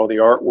create all the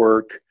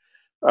artwork.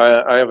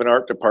 I have an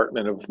art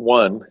department of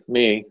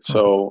me.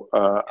 So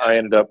I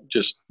ended up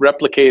just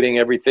replicating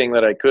everything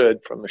that I could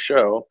from the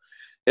show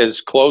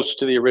as close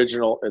to the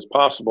original as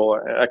possible.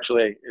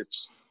 Actually,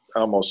 it's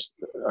almost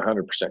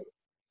 100%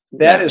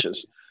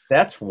 matches.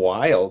 That's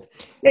wild.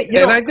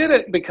 Yeah, I did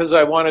it because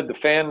I wanted the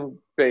fan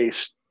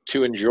base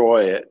to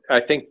enjoy it.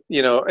 I think,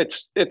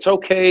 it's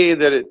okay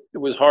that it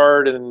was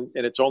hard and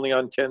it's only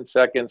on 10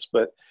 seconds,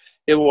 but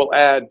it will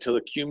add to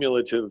the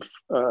cumulative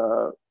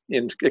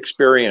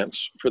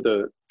experience for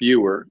the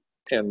viewer.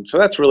 And so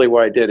that's really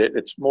why I did it.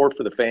 It's more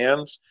for the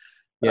fans.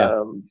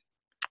 Yeah.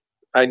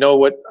 I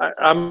know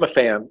I'm a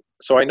fan,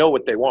 so I know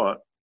what they want,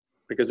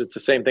 because it's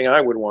the same thing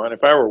I would want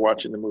if I were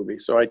watching the movie.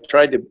 So I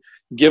tried to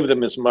give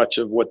them as much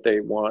of what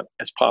they want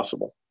as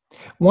possible.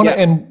 Yeah.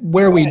 And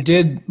where we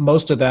did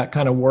most of that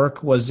kind of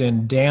work was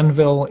in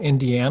Danville,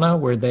 Indiana,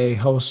 where they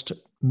host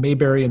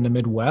Mayberry in the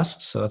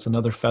Midwest. So that's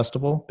another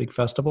festival, big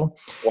festival.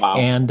 Wow.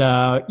 And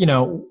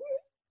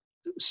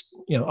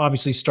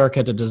obviously Stark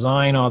had to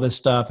design all this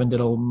stuff and did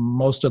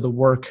most of the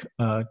work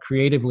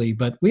creatively,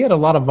 but we had a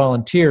lot of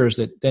volunteers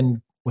that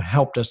then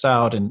helped us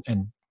out and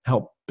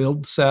helped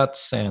build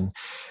sets. And,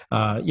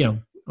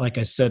 like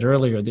I said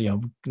earlier,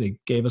 they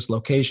gave us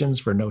locations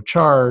for no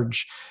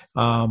charge.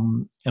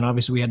 And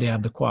obviously we had to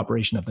have the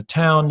cooperation of the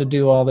town to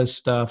do all this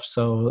stuff.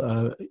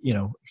 So,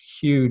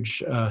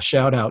 huge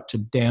shout out to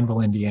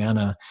Danville,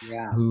 Indiana,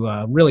 who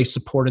really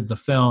supported the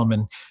film.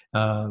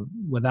 And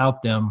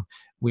without them,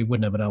 we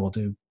wouldn't have been able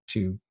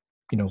to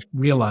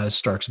realize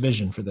Stark's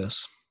vision for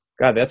this.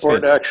 God, that's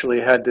fantastic. It actually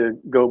had to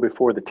go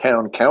before the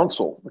town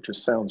council, which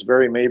sounds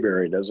very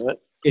Mayberry, doesn't it?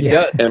 It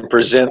does. And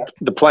present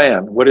the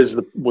plan. What is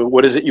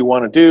it you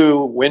want to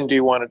do? When do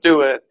you want to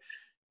do it?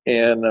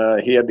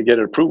 And he had to get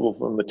approval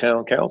from the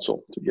town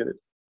council to get it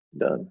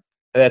done.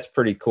 That's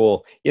pretty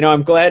cool.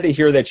 I'm glad to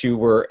hear that you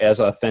were as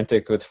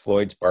authentic with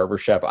Floyd's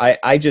Barbershop.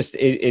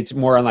 It's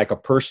more on like a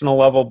personal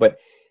level, but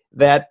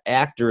that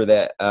actor,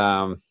 that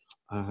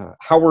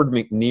Howard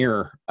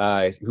McNear,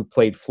 who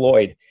played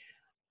Floyd,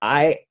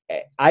 I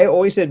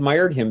always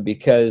admired him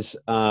because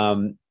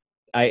in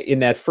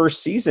that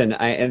first season,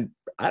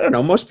 I don't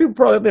know, most people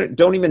probably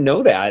don't even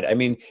know that. I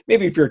mean,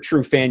 maybe if you're a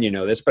true fan, you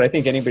know this, but I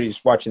think anybody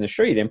who's watching the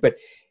show, you didn't. But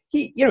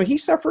he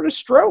suffered a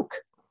stroke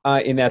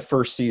in that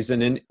first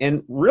season,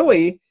 and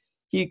really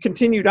he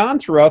continued on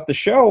throughout the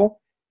show.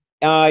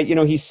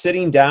 He's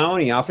sitting down.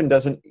 He often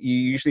doesn't. You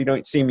usually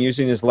don't see him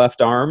using his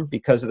left arm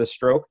because of the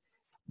stroke.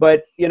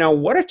 But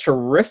what a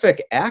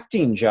terrific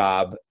acting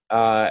job,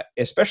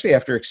 especially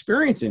after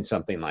experiencing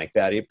something like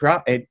that.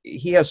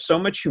 He has so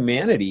much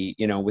humanity,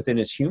 within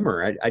his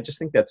humor. I just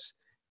think that's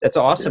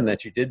awesome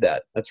that you did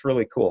that. That's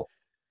really cool.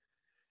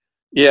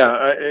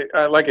 Yeah,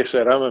 I like I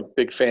said, I'm a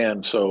big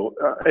fan. So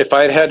if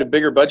I had a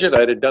bigger budget,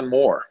 I'd have done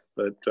more.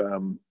 But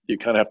you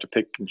kind of have to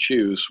pick and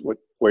choose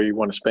where you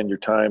want to spend your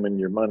time and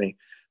your money.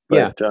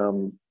 But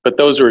but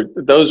those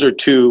are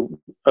two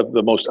of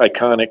the most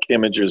iconic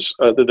images,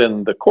 other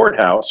than the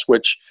courthouse,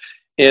 which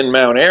in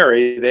Mount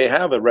Airy they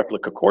have a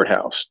replica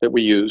courthouse that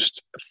we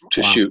used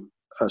to shoot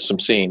some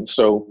scenes.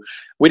 So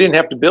we didn't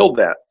have to build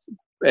that,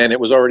 and it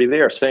was already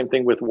there. Same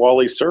thing with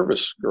Wally's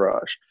service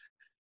garage.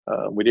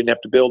 We didn't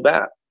have to build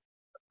that.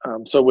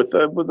 So with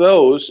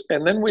those,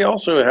 and then we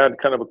also had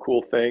kind of a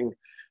cool thing.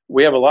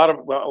 We have a lot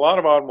of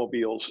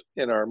automobiles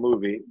in our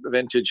movie,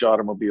 vintage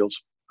automobiles.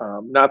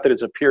 Not that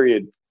it's a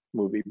period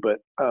movie, but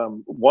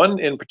one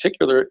in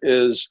particular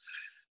is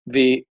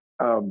the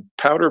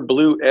powder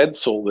blue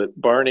Edsel that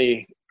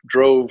Barney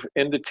drove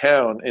into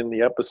town in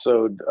the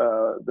episode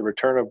The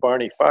Return of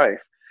Barney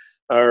Fife.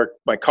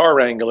 My car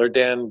wrangler,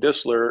 Dan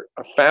Disler,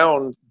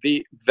 found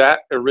that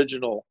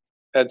original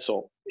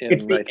Edsel.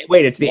 It's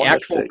the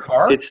actual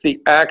car? It's the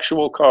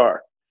actual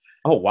car.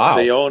 Oh, wow.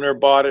 The owner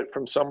bought it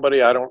from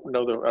somebody. I don't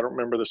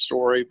remember the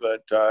story,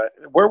 but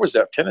where was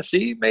that?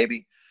 Tennessee,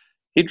 maybe?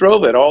 He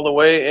drove it all the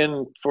way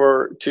in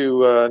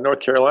to North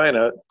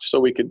Carolina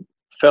so we could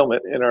film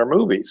it in our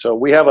movie. So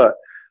we have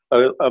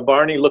a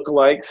Barney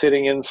lookalike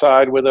sitting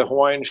inside with a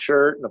Hawaiian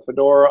shirt and a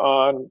fedora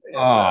on.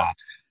 And,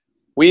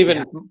 we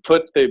even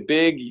put the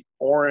big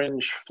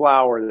orange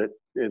flower that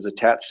is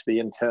attached to the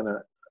antenna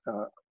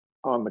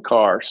on the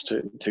cars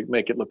to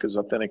make it look as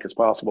authentic as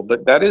possible.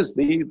 But that is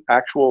the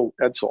actual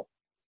Edsel.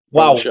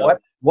 Wow,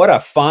 what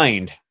a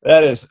find.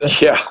 That's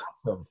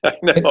awesome. I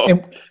know.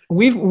 And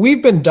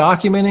we've been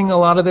documenting a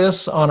lot of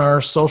this on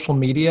our social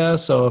media.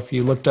 So if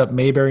you looked up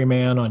Mayberry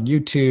Man on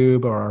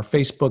YouTube or our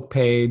Facebook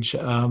page,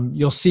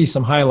 you'll see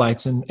some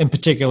highlights. And in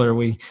particular,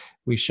 we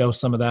show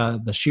some of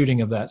the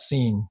shooting of that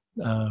scene.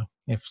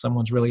 If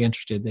someone's really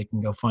interested, they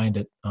can go find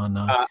it on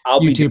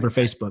YouTube or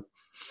Facebook.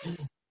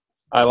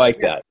 I like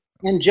that.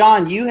 And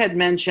John, you had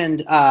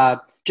mentioned,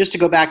 just to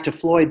go back to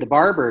Floyd the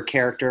barber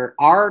character,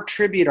 our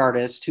tribute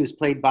artist, who's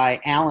played by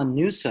Alan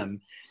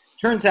Newsome,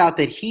 turns out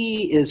that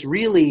he is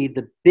really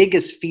the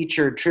biggest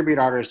featured tribute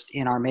artist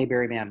in our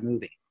Mayberry Man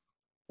movie.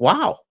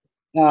 Wow.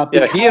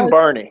 He and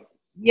Barney.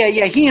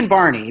 Yeah, he and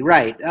Barney,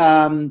 right.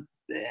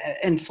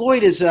 And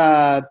Floyd is,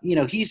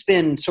 he's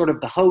been sort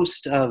of the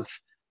host of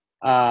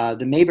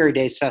the Mayberry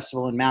Days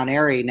Festival in Mount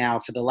Airy now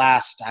for the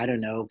last,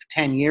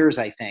 10 years,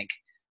 I think.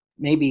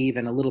 Maybe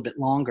even a little bit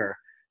longer.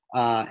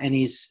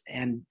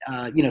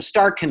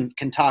 Stark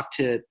can talk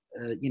to,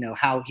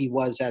 how he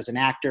was as an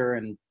actor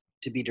and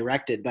to be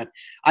directed, but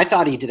I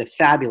thought he did a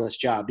fabulous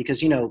job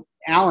because,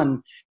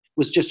 Alan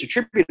was just a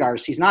tribute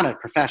artist. He's not a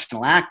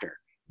professional actor.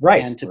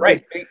 Right.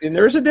 And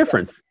there's a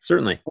difference,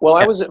 certainly. Well,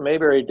 I was at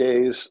Mayberry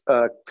Days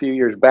a few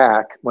years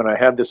back when I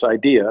had this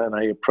idea and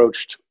I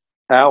approached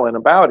Alan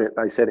about it.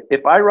 I said,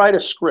 if I write a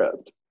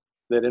script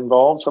that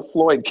involves a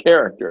Floyd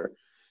character,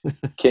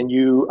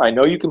 I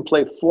know you can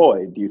play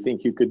Floyd. Do you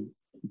think you could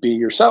be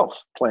yourself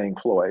playing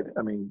Floyd?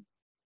 I mean,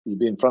 you'd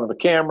be in front of a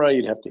camera,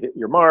 you'd have to hit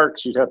your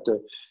marks, you'd have to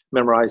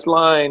memorize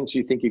lines.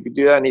 You think you could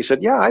do that? And he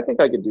said, yeah, I think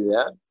I could do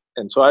that.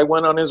 And so I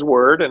went on his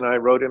word and I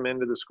wrote him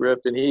into the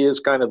script, and he is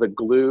kind of the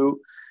glue,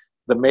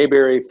 the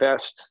Mayberry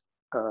Fest,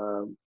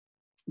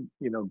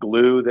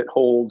 glue that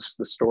holds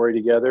the story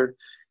together.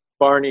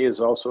 Barney is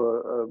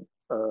also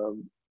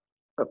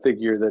a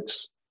figure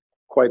that's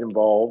quite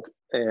involved,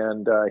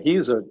 and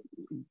he's a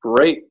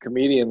great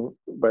comedian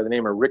by the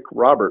name of Rick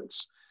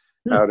Roberts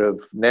out of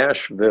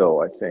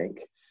Nashville, I think.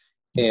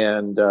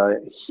 And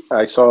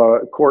I saw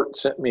Court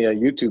sent me a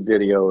YouTube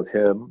video of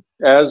him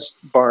as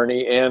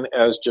Barney and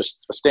as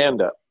just a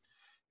stand-up,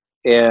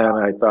 and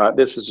I thought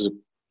this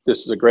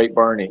is a great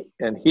Barney,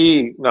 and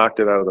he knocked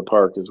it out of the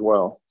park as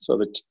well. So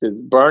the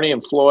Barney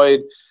and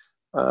Floyd,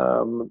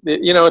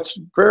 it's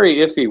very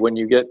iffy when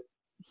you get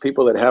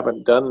people that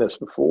haven't done this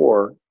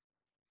before.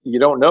 You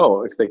don't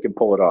know if they can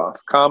pull it off.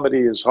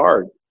 Comedy is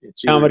hard.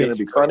 It's either going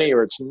to be funny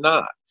or it's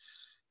not.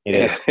 It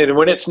is. And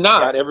when it's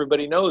not,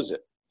 everybody knows it.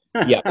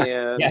 Yeah.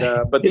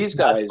 And but these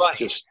guys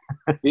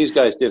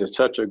did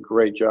such a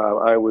great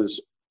job. I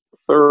was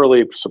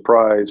thoroughly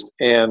surprised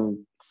and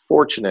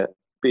fortunate,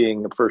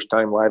 being the first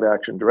time live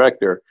action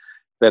director,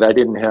 that I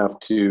didn't have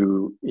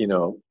to,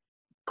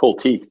 pull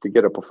teeth to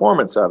get a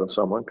performance out of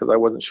someone, because I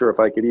wasn't sure if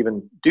I could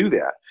even do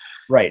that.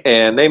 Right.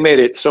 And they made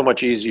it so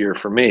much easier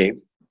for me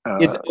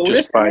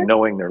just by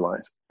knowing their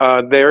lines.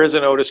 There is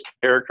an Otis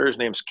character. His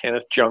name's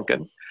Kenneth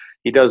Junkin.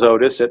 He does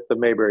Otis at the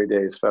Mayberry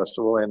Days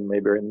Festival and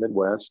Mayberry in the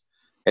Midwest,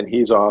 and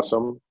he's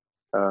awesome.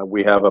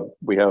 We have a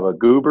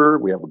Goober,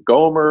 we have a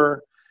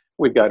Gomer,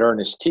 we've got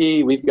Ernest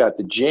T, we've got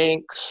the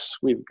Jinx,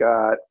 we've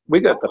got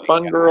the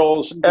Fun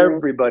Girls.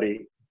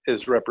 Everybody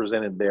is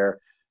represented there,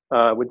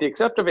 with the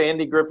exception of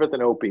Andy Griffith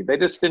and Opie. They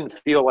just didn't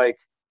feel like.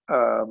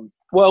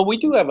 We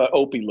do have an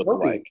Opie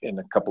look-alike in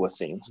a couple of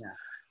scenes.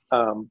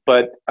 Yeah.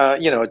 But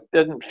it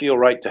doesn't feel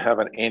right to have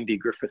an Andy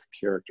Griffith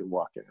character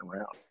walking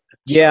around.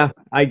 Yeah,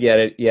 I get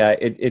it. Yeah,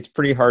 it's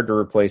pretty hard to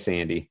replace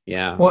Andy.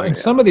 Yeah. Well, and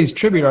some of these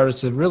tribute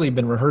artists have really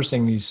been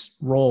rehearsing these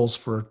roles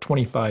for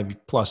 25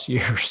 plus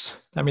years.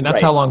 I mean,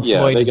 that's how long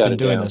Floyd has been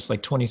doing this,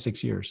 like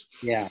 26 years.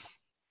 Yeah.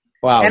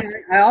 Wow. And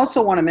I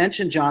also want to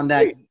mention, John,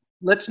 that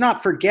let's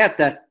not forget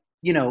that,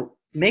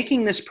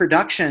 making this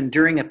production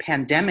during a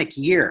pandemic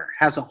year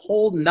has a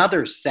whole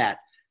nother set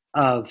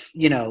of,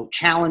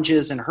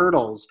 challenges and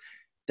hurdles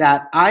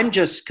that I'm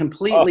just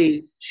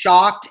completely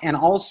shocked and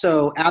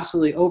also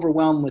absolutely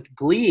overwhelmed with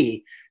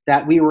glee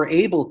that we were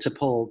able to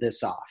pull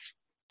this off.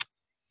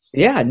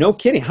 Yeah, no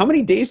kidding. How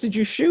many days did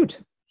you shoot?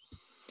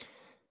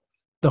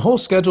 The whole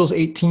schedule is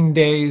 18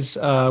 days.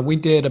 We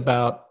did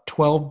about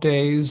 12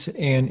 days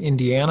in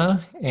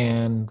Indiana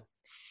and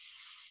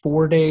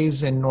 4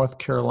 days in North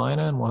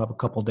Carolina, and we'll have a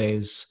couple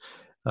days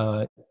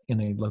in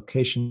a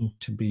location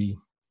to be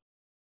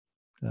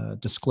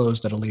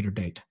disclosed at a later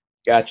date.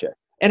 Gotcha.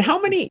 And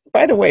how many,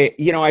 by the way,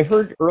 I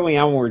heard early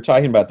on when we were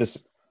talking about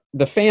this,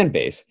 the fan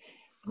base,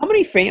 how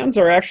many fans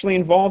are actually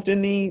involved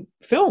in the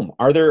film?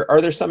 Are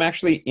there some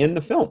actually in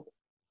the film?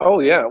 Oh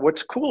yeah.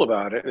 What's cool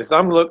about it is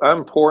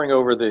I'm poring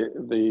over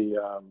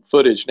the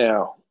footage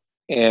now,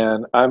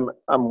 and I'm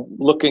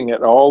looking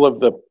at all of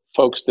the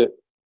folks that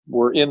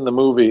were in the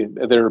movie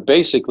that are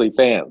basically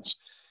fans,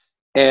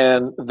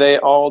 and they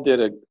all did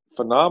a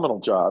phenomenal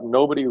job.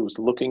 Nobody was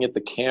looking at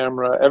the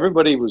camera.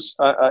 Everybody was,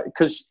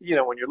 because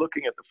when you're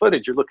looking at the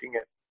footage, you're looking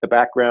at the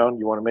background.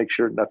 You want to make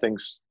sure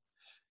nothing's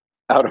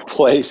out of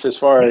place as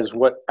far as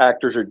what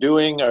actors are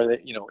doing. Are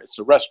they, it's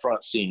a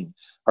restaurant scene.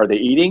 Are they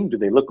eating? Do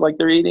they look like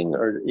they're eating?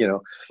 Or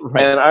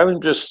Right. And I'm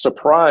just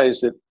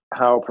surprised at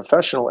how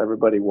professional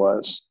everybody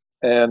was,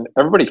 and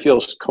everybody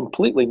feels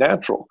completely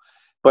natural.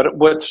 But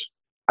what's,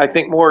 I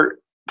think, more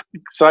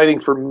exciting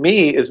for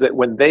me is that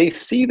when they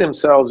see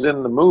themselves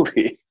in the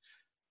movie,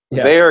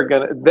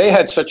 they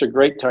had such a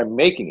great time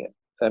making it.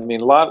 I mean,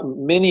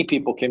 many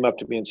people came up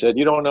to me and said,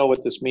 "You don't know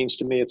what this means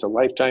to me. It's a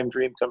lifetime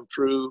dream come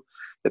true,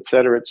 et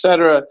cetera, et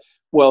cetera."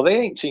 Well, they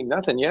ain't seen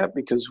nothing yet,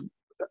 because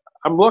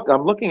I'm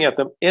looking at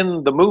them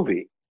in the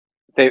movie.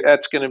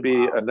 That's going to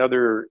be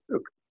another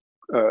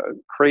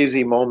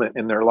crazy moment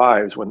in their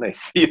lives when they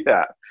see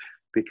that,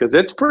 because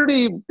it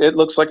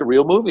looks like a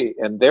real movie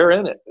and they're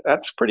in it.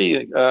 That's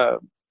pretty,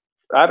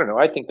 I don't know.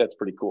 I think that's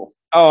pretty cool.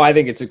 Oh, I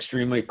think it's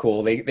extremely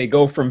cool. They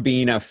go from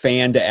being a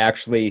fan to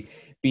actually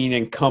being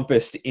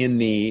encompassed in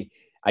the,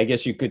 I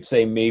guess you could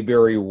say,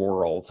 Mayberry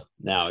world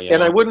now.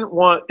 And I wouldn't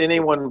want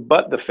anyone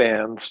but the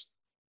fans.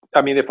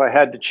 I mean, if I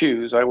had to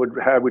choose, I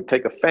would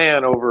take a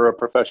fan over a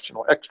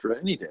professional extra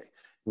any day.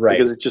 Right.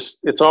 Because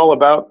it's all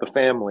about the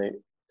family,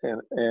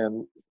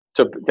 and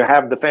to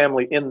have the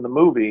family in the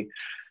movie,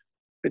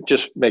 it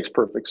just makes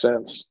perfect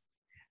sense.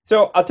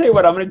 So I'll tell you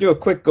what, I'm going to do a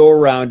quick go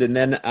around, and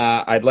then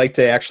I'd like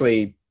to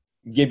actually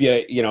give you,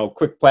 a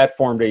quick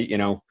platform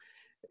to,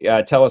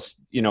 tell us,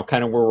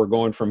 kind of where we're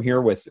going from here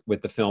with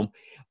the film.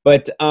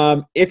 But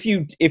if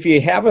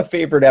you have a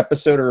favorite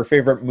episode or a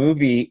favorite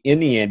movie in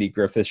the Andy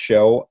Griffith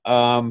Show,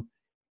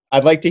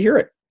 I'd like to hear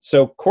it.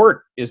 So,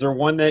 Court, is there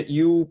one that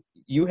you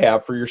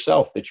have for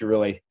yourself that you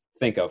really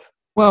think of?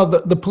 Well,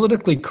 the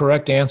politically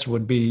correct answer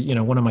would be,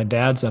 one of my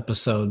dad's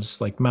episodes,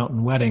 like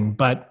Mountain Wedding.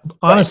 But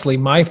honestly,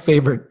 my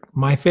favorite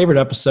my favorite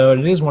episode,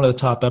 it is one of the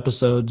top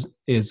episodes,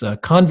 is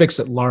Convicts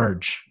at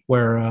Large,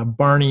 where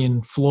Barney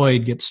and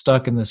Floyd get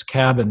stuck in this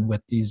cabin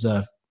with these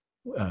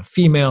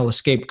female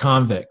escaped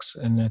convicts,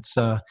 and it's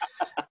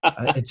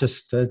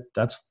just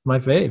that's my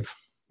fave.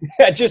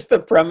 Yeah, just the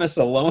premise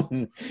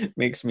alone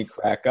makes me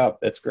crack up.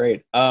 That's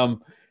great. How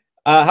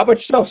about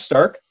yourself,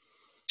 Stark?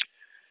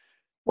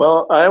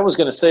 Well, I was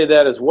going to say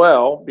that as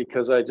well,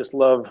 because I just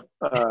love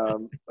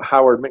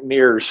Howard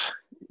McNear's,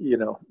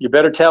 you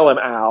better tell him,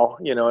 Al,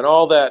 and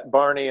all that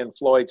Barney and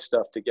Floyd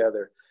stuff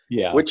together.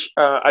 Yeah. Which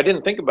I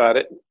didn't think about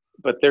it,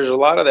 but there's a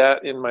lot of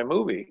that in my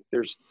movie.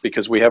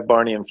 Because we have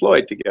Barney and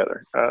Floyd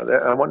together.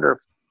 I wonder if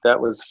that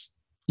was.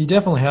 You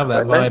definitely have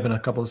that vibe in a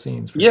couple of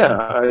scenes. Yeah,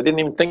 sure. I didn't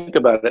even think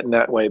about it in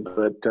that way,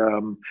 but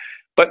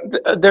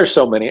there's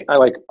so many. I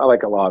like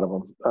a lot of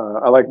them.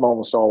 I like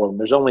almost all of them.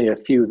 There's only a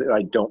few that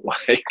I don't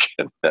like.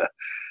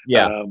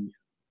 Yeah.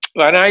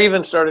 And I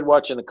even started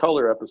watching the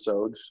color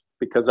episodes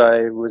because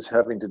I was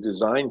having to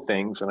design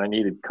things and I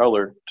needed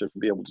color to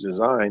be able to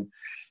design.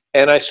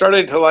 And I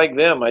started to like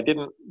them. I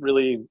didn't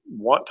really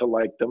want to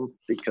like them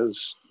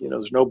because,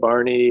 there's no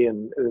Barney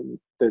and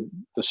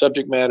the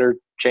subject matter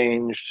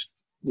changed,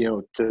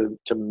 to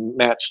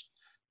match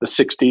the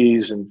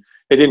 60s, and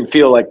it didn't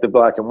feel like the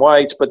black and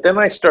whites. But then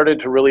I started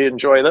to really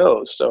enjoy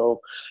those. So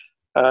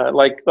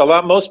like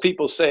most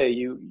people say,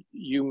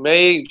 you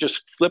may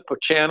just flip a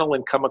channel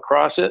and come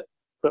across it,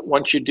 but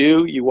once you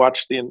do, you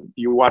watch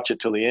it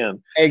till the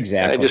end.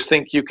 Exactly. And I just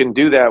think you can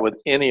do that with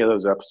any of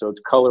those episodes,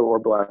 color or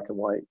black and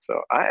white.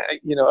 So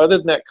other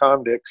than that,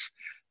 Convicts,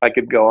 I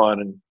could go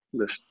on and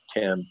list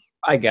 10.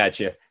 I got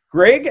you.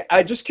 Greg,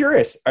 I'm just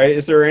curious.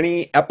 Is there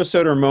any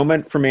episode or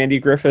moment from Andy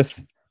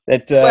Griffith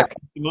that comes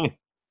to mind?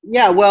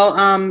 Yeah, well,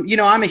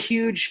 I'm a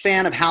huge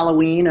fan of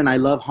Halloween, and I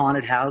love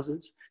haunted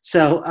houses.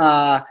 So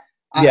I'm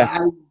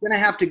going to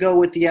have to go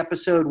with the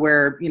episode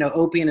where,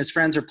 Opie and his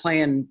friends are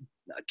playing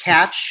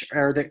catch,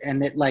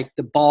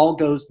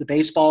 the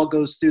baseball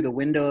goes through the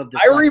window of the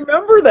I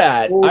remember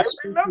that.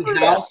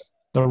 house.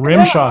 The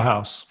Rimshaw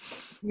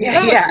house.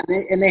 Yeah.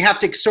 And they have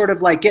to sort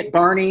of like get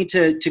Barney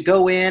to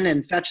go in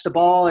and fetch the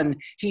ball. And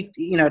he,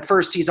 at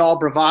first he's all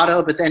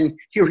bravado, but then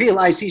you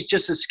realize he's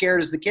just as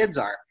scared as the kids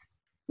are.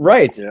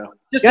 Right. Yeah.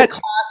 Just a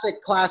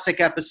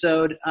classic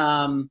episode.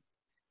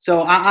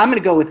 So I'm going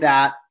to go with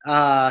that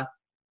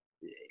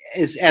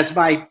as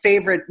my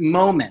favorite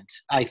moment,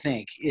 I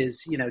think,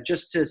 is,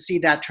 just to see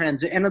that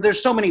transition. And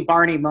there's so many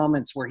Barney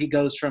moments where he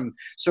goes from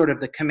sort of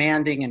the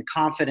commanding and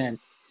confident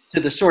to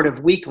the sort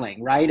of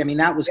weakling, right? I mean,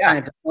 that was kind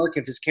of the arc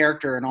of his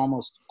character in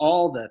almost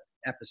all the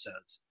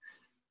episodes.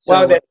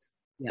 So, wow,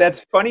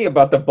 that's funny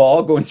about the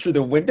ball going through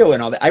the window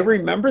and all that. I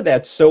remember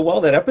that so well,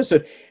 that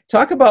episode.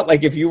 Talk about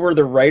like if you were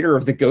the writer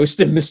of The Ghost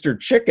of Mr.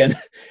 Chicken,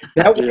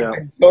 that would have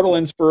been total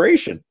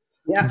inspiration.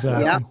 Yeah,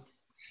 exactly.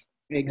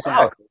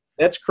 Wow,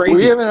 that's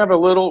crazy. We have a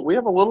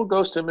little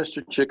Ghost of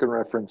Mr. Chicken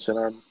reference in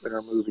our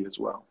movie as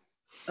well.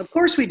 Of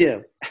course we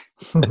do.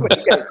 You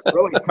guys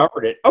really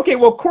covered it. Okay,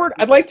 well, Court,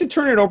 I'd like to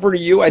turn it over to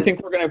you. I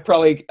think we're going to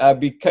probably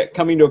be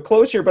coming to a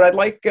close here, but I'd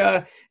like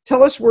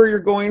tell us where you're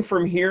going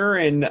from here,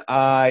 and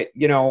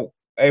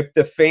if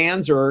the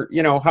fans or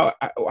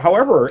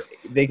however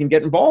they can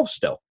get involved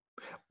still.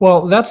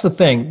 Well, that's the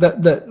thing.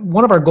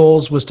 One of our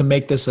goals was to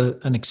make this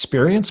an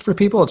experience for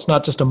people. It's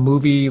not just a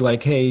movie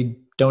like, hey,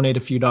 donate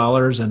a few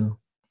dollars and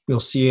you'll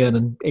see it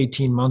in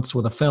 18 months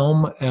with a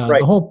film.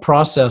 Right. The whole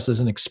process is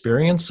an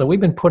experience. So we've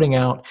been putting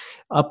out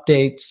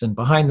updates and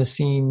behind the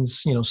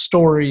scenes,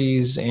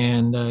 stories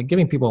and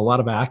giving people a lot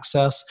of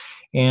access.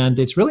 And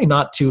it's really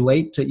not too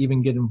late to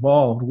even get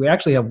involved. We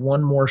actually have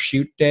one more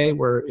shoot day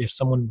where if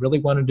someone really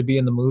wanted to be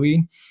in the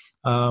movie,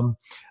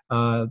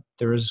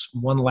 there is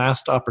one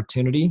last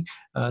opportunity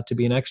to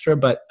be an extra.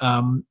 But,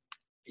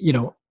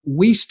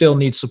 we still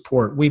need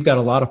support. We've got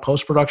a lot of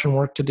post-production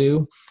work to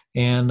do,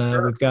 and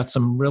we've got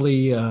some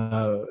really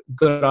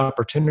good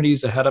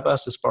opportunities ahead of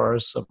us as far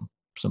as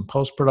some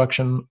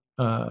post-production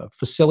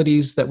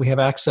facilities that we have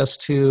access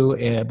to,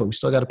 but we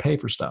still got to pay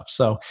for stuff.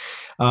 So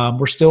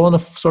we're still in a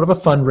sort of a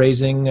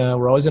fundraising.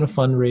 We're always in a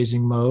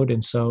fundraising mode,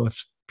 and so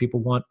if people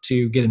want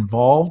to get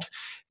involved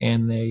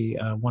and they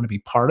want to be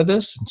part of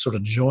this and sort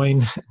of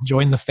join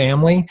the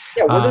family.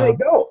 Yeah, where do they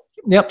go?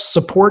 Yep,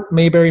 support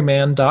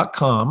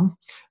mayberryman.com.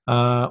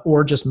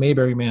 Or just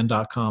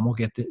mayberryman.com will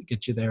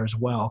get you there as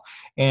well.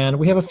 And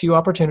we have a few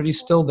opportunities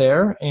still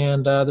there,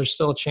 and there's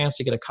still a chance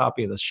to get a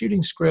copy of the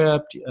shooting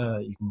script.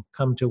 You can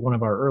come to one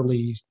of our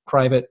early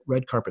private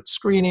red carpet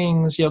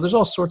screenings. There's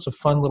all sorts of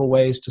fun little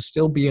ways to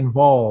still be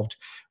involved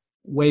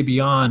way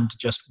beyond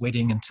just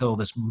waiting until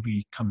this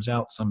movie comes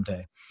out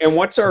someday. And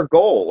what's our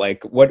goal?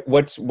 Like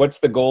what's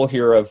the goal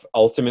here of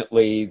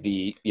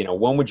ultimately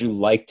when would you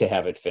like to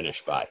have it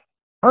finished by?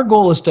 Our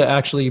goal is to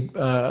actually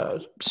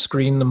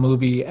screen the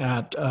movie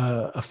at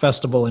a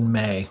festival in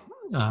May.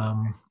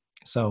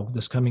 So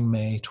this coming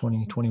May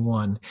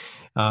 2021.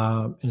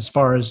 As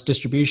far as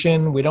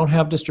distribution, we don't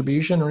have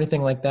distribution or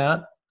anything like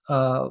that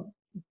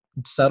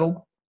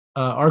settled.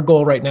 Our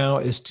goal right now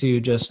is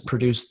to just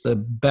produce the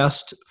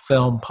best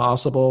film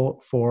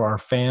possible for our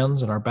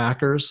fans and our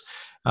backers.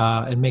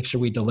 and make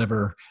sure we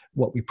deliver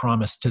what we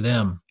promise to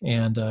them.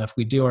 And if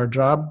we do our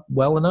job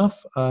well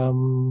enough,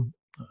 I'm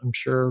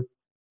sure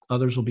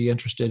others will be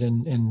interested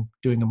in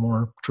doing a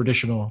more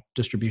traditional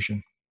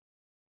distribution.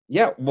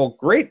 Yeah, well,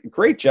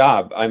 great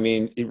job. I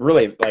mean, it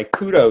really, like,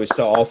 kudos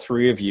to all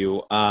three of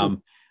you.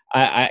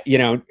 I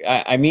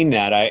mean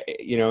that.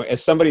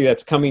 As somebody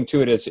that's coming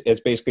to it as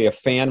basically a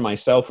fan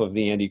myself of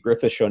the Andy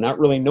Griffith Show, not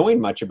really knowing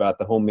much about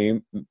the whole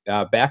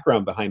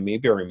background behind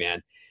Mayberry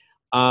Man,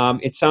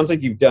 it sounds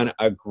like you've done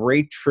a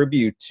great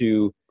tribute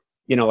to,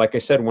 like I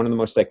said, one of the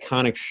most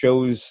iconic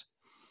shows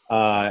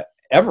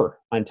ever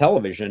on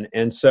television.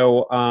 And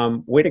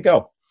so, way to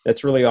go.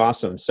 That's really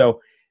awesome.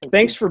 So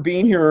thanks for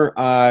being here,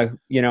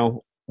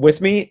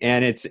 with me.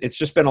 And it's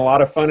just been a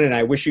lot of fun, and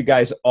I wish you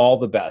guys all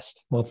the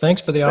best. Well,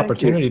 thanks for the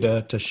opportunity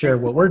to share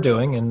what we're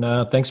doing.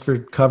 And thanks for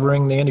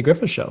covering the Andy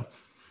Griffith Show.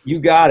 You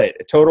got it.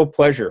 A total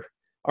pleasure.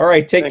 All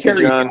right. Take care,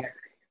 John. you guys.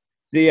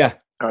 See ya.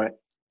 All right.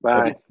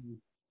 Bye.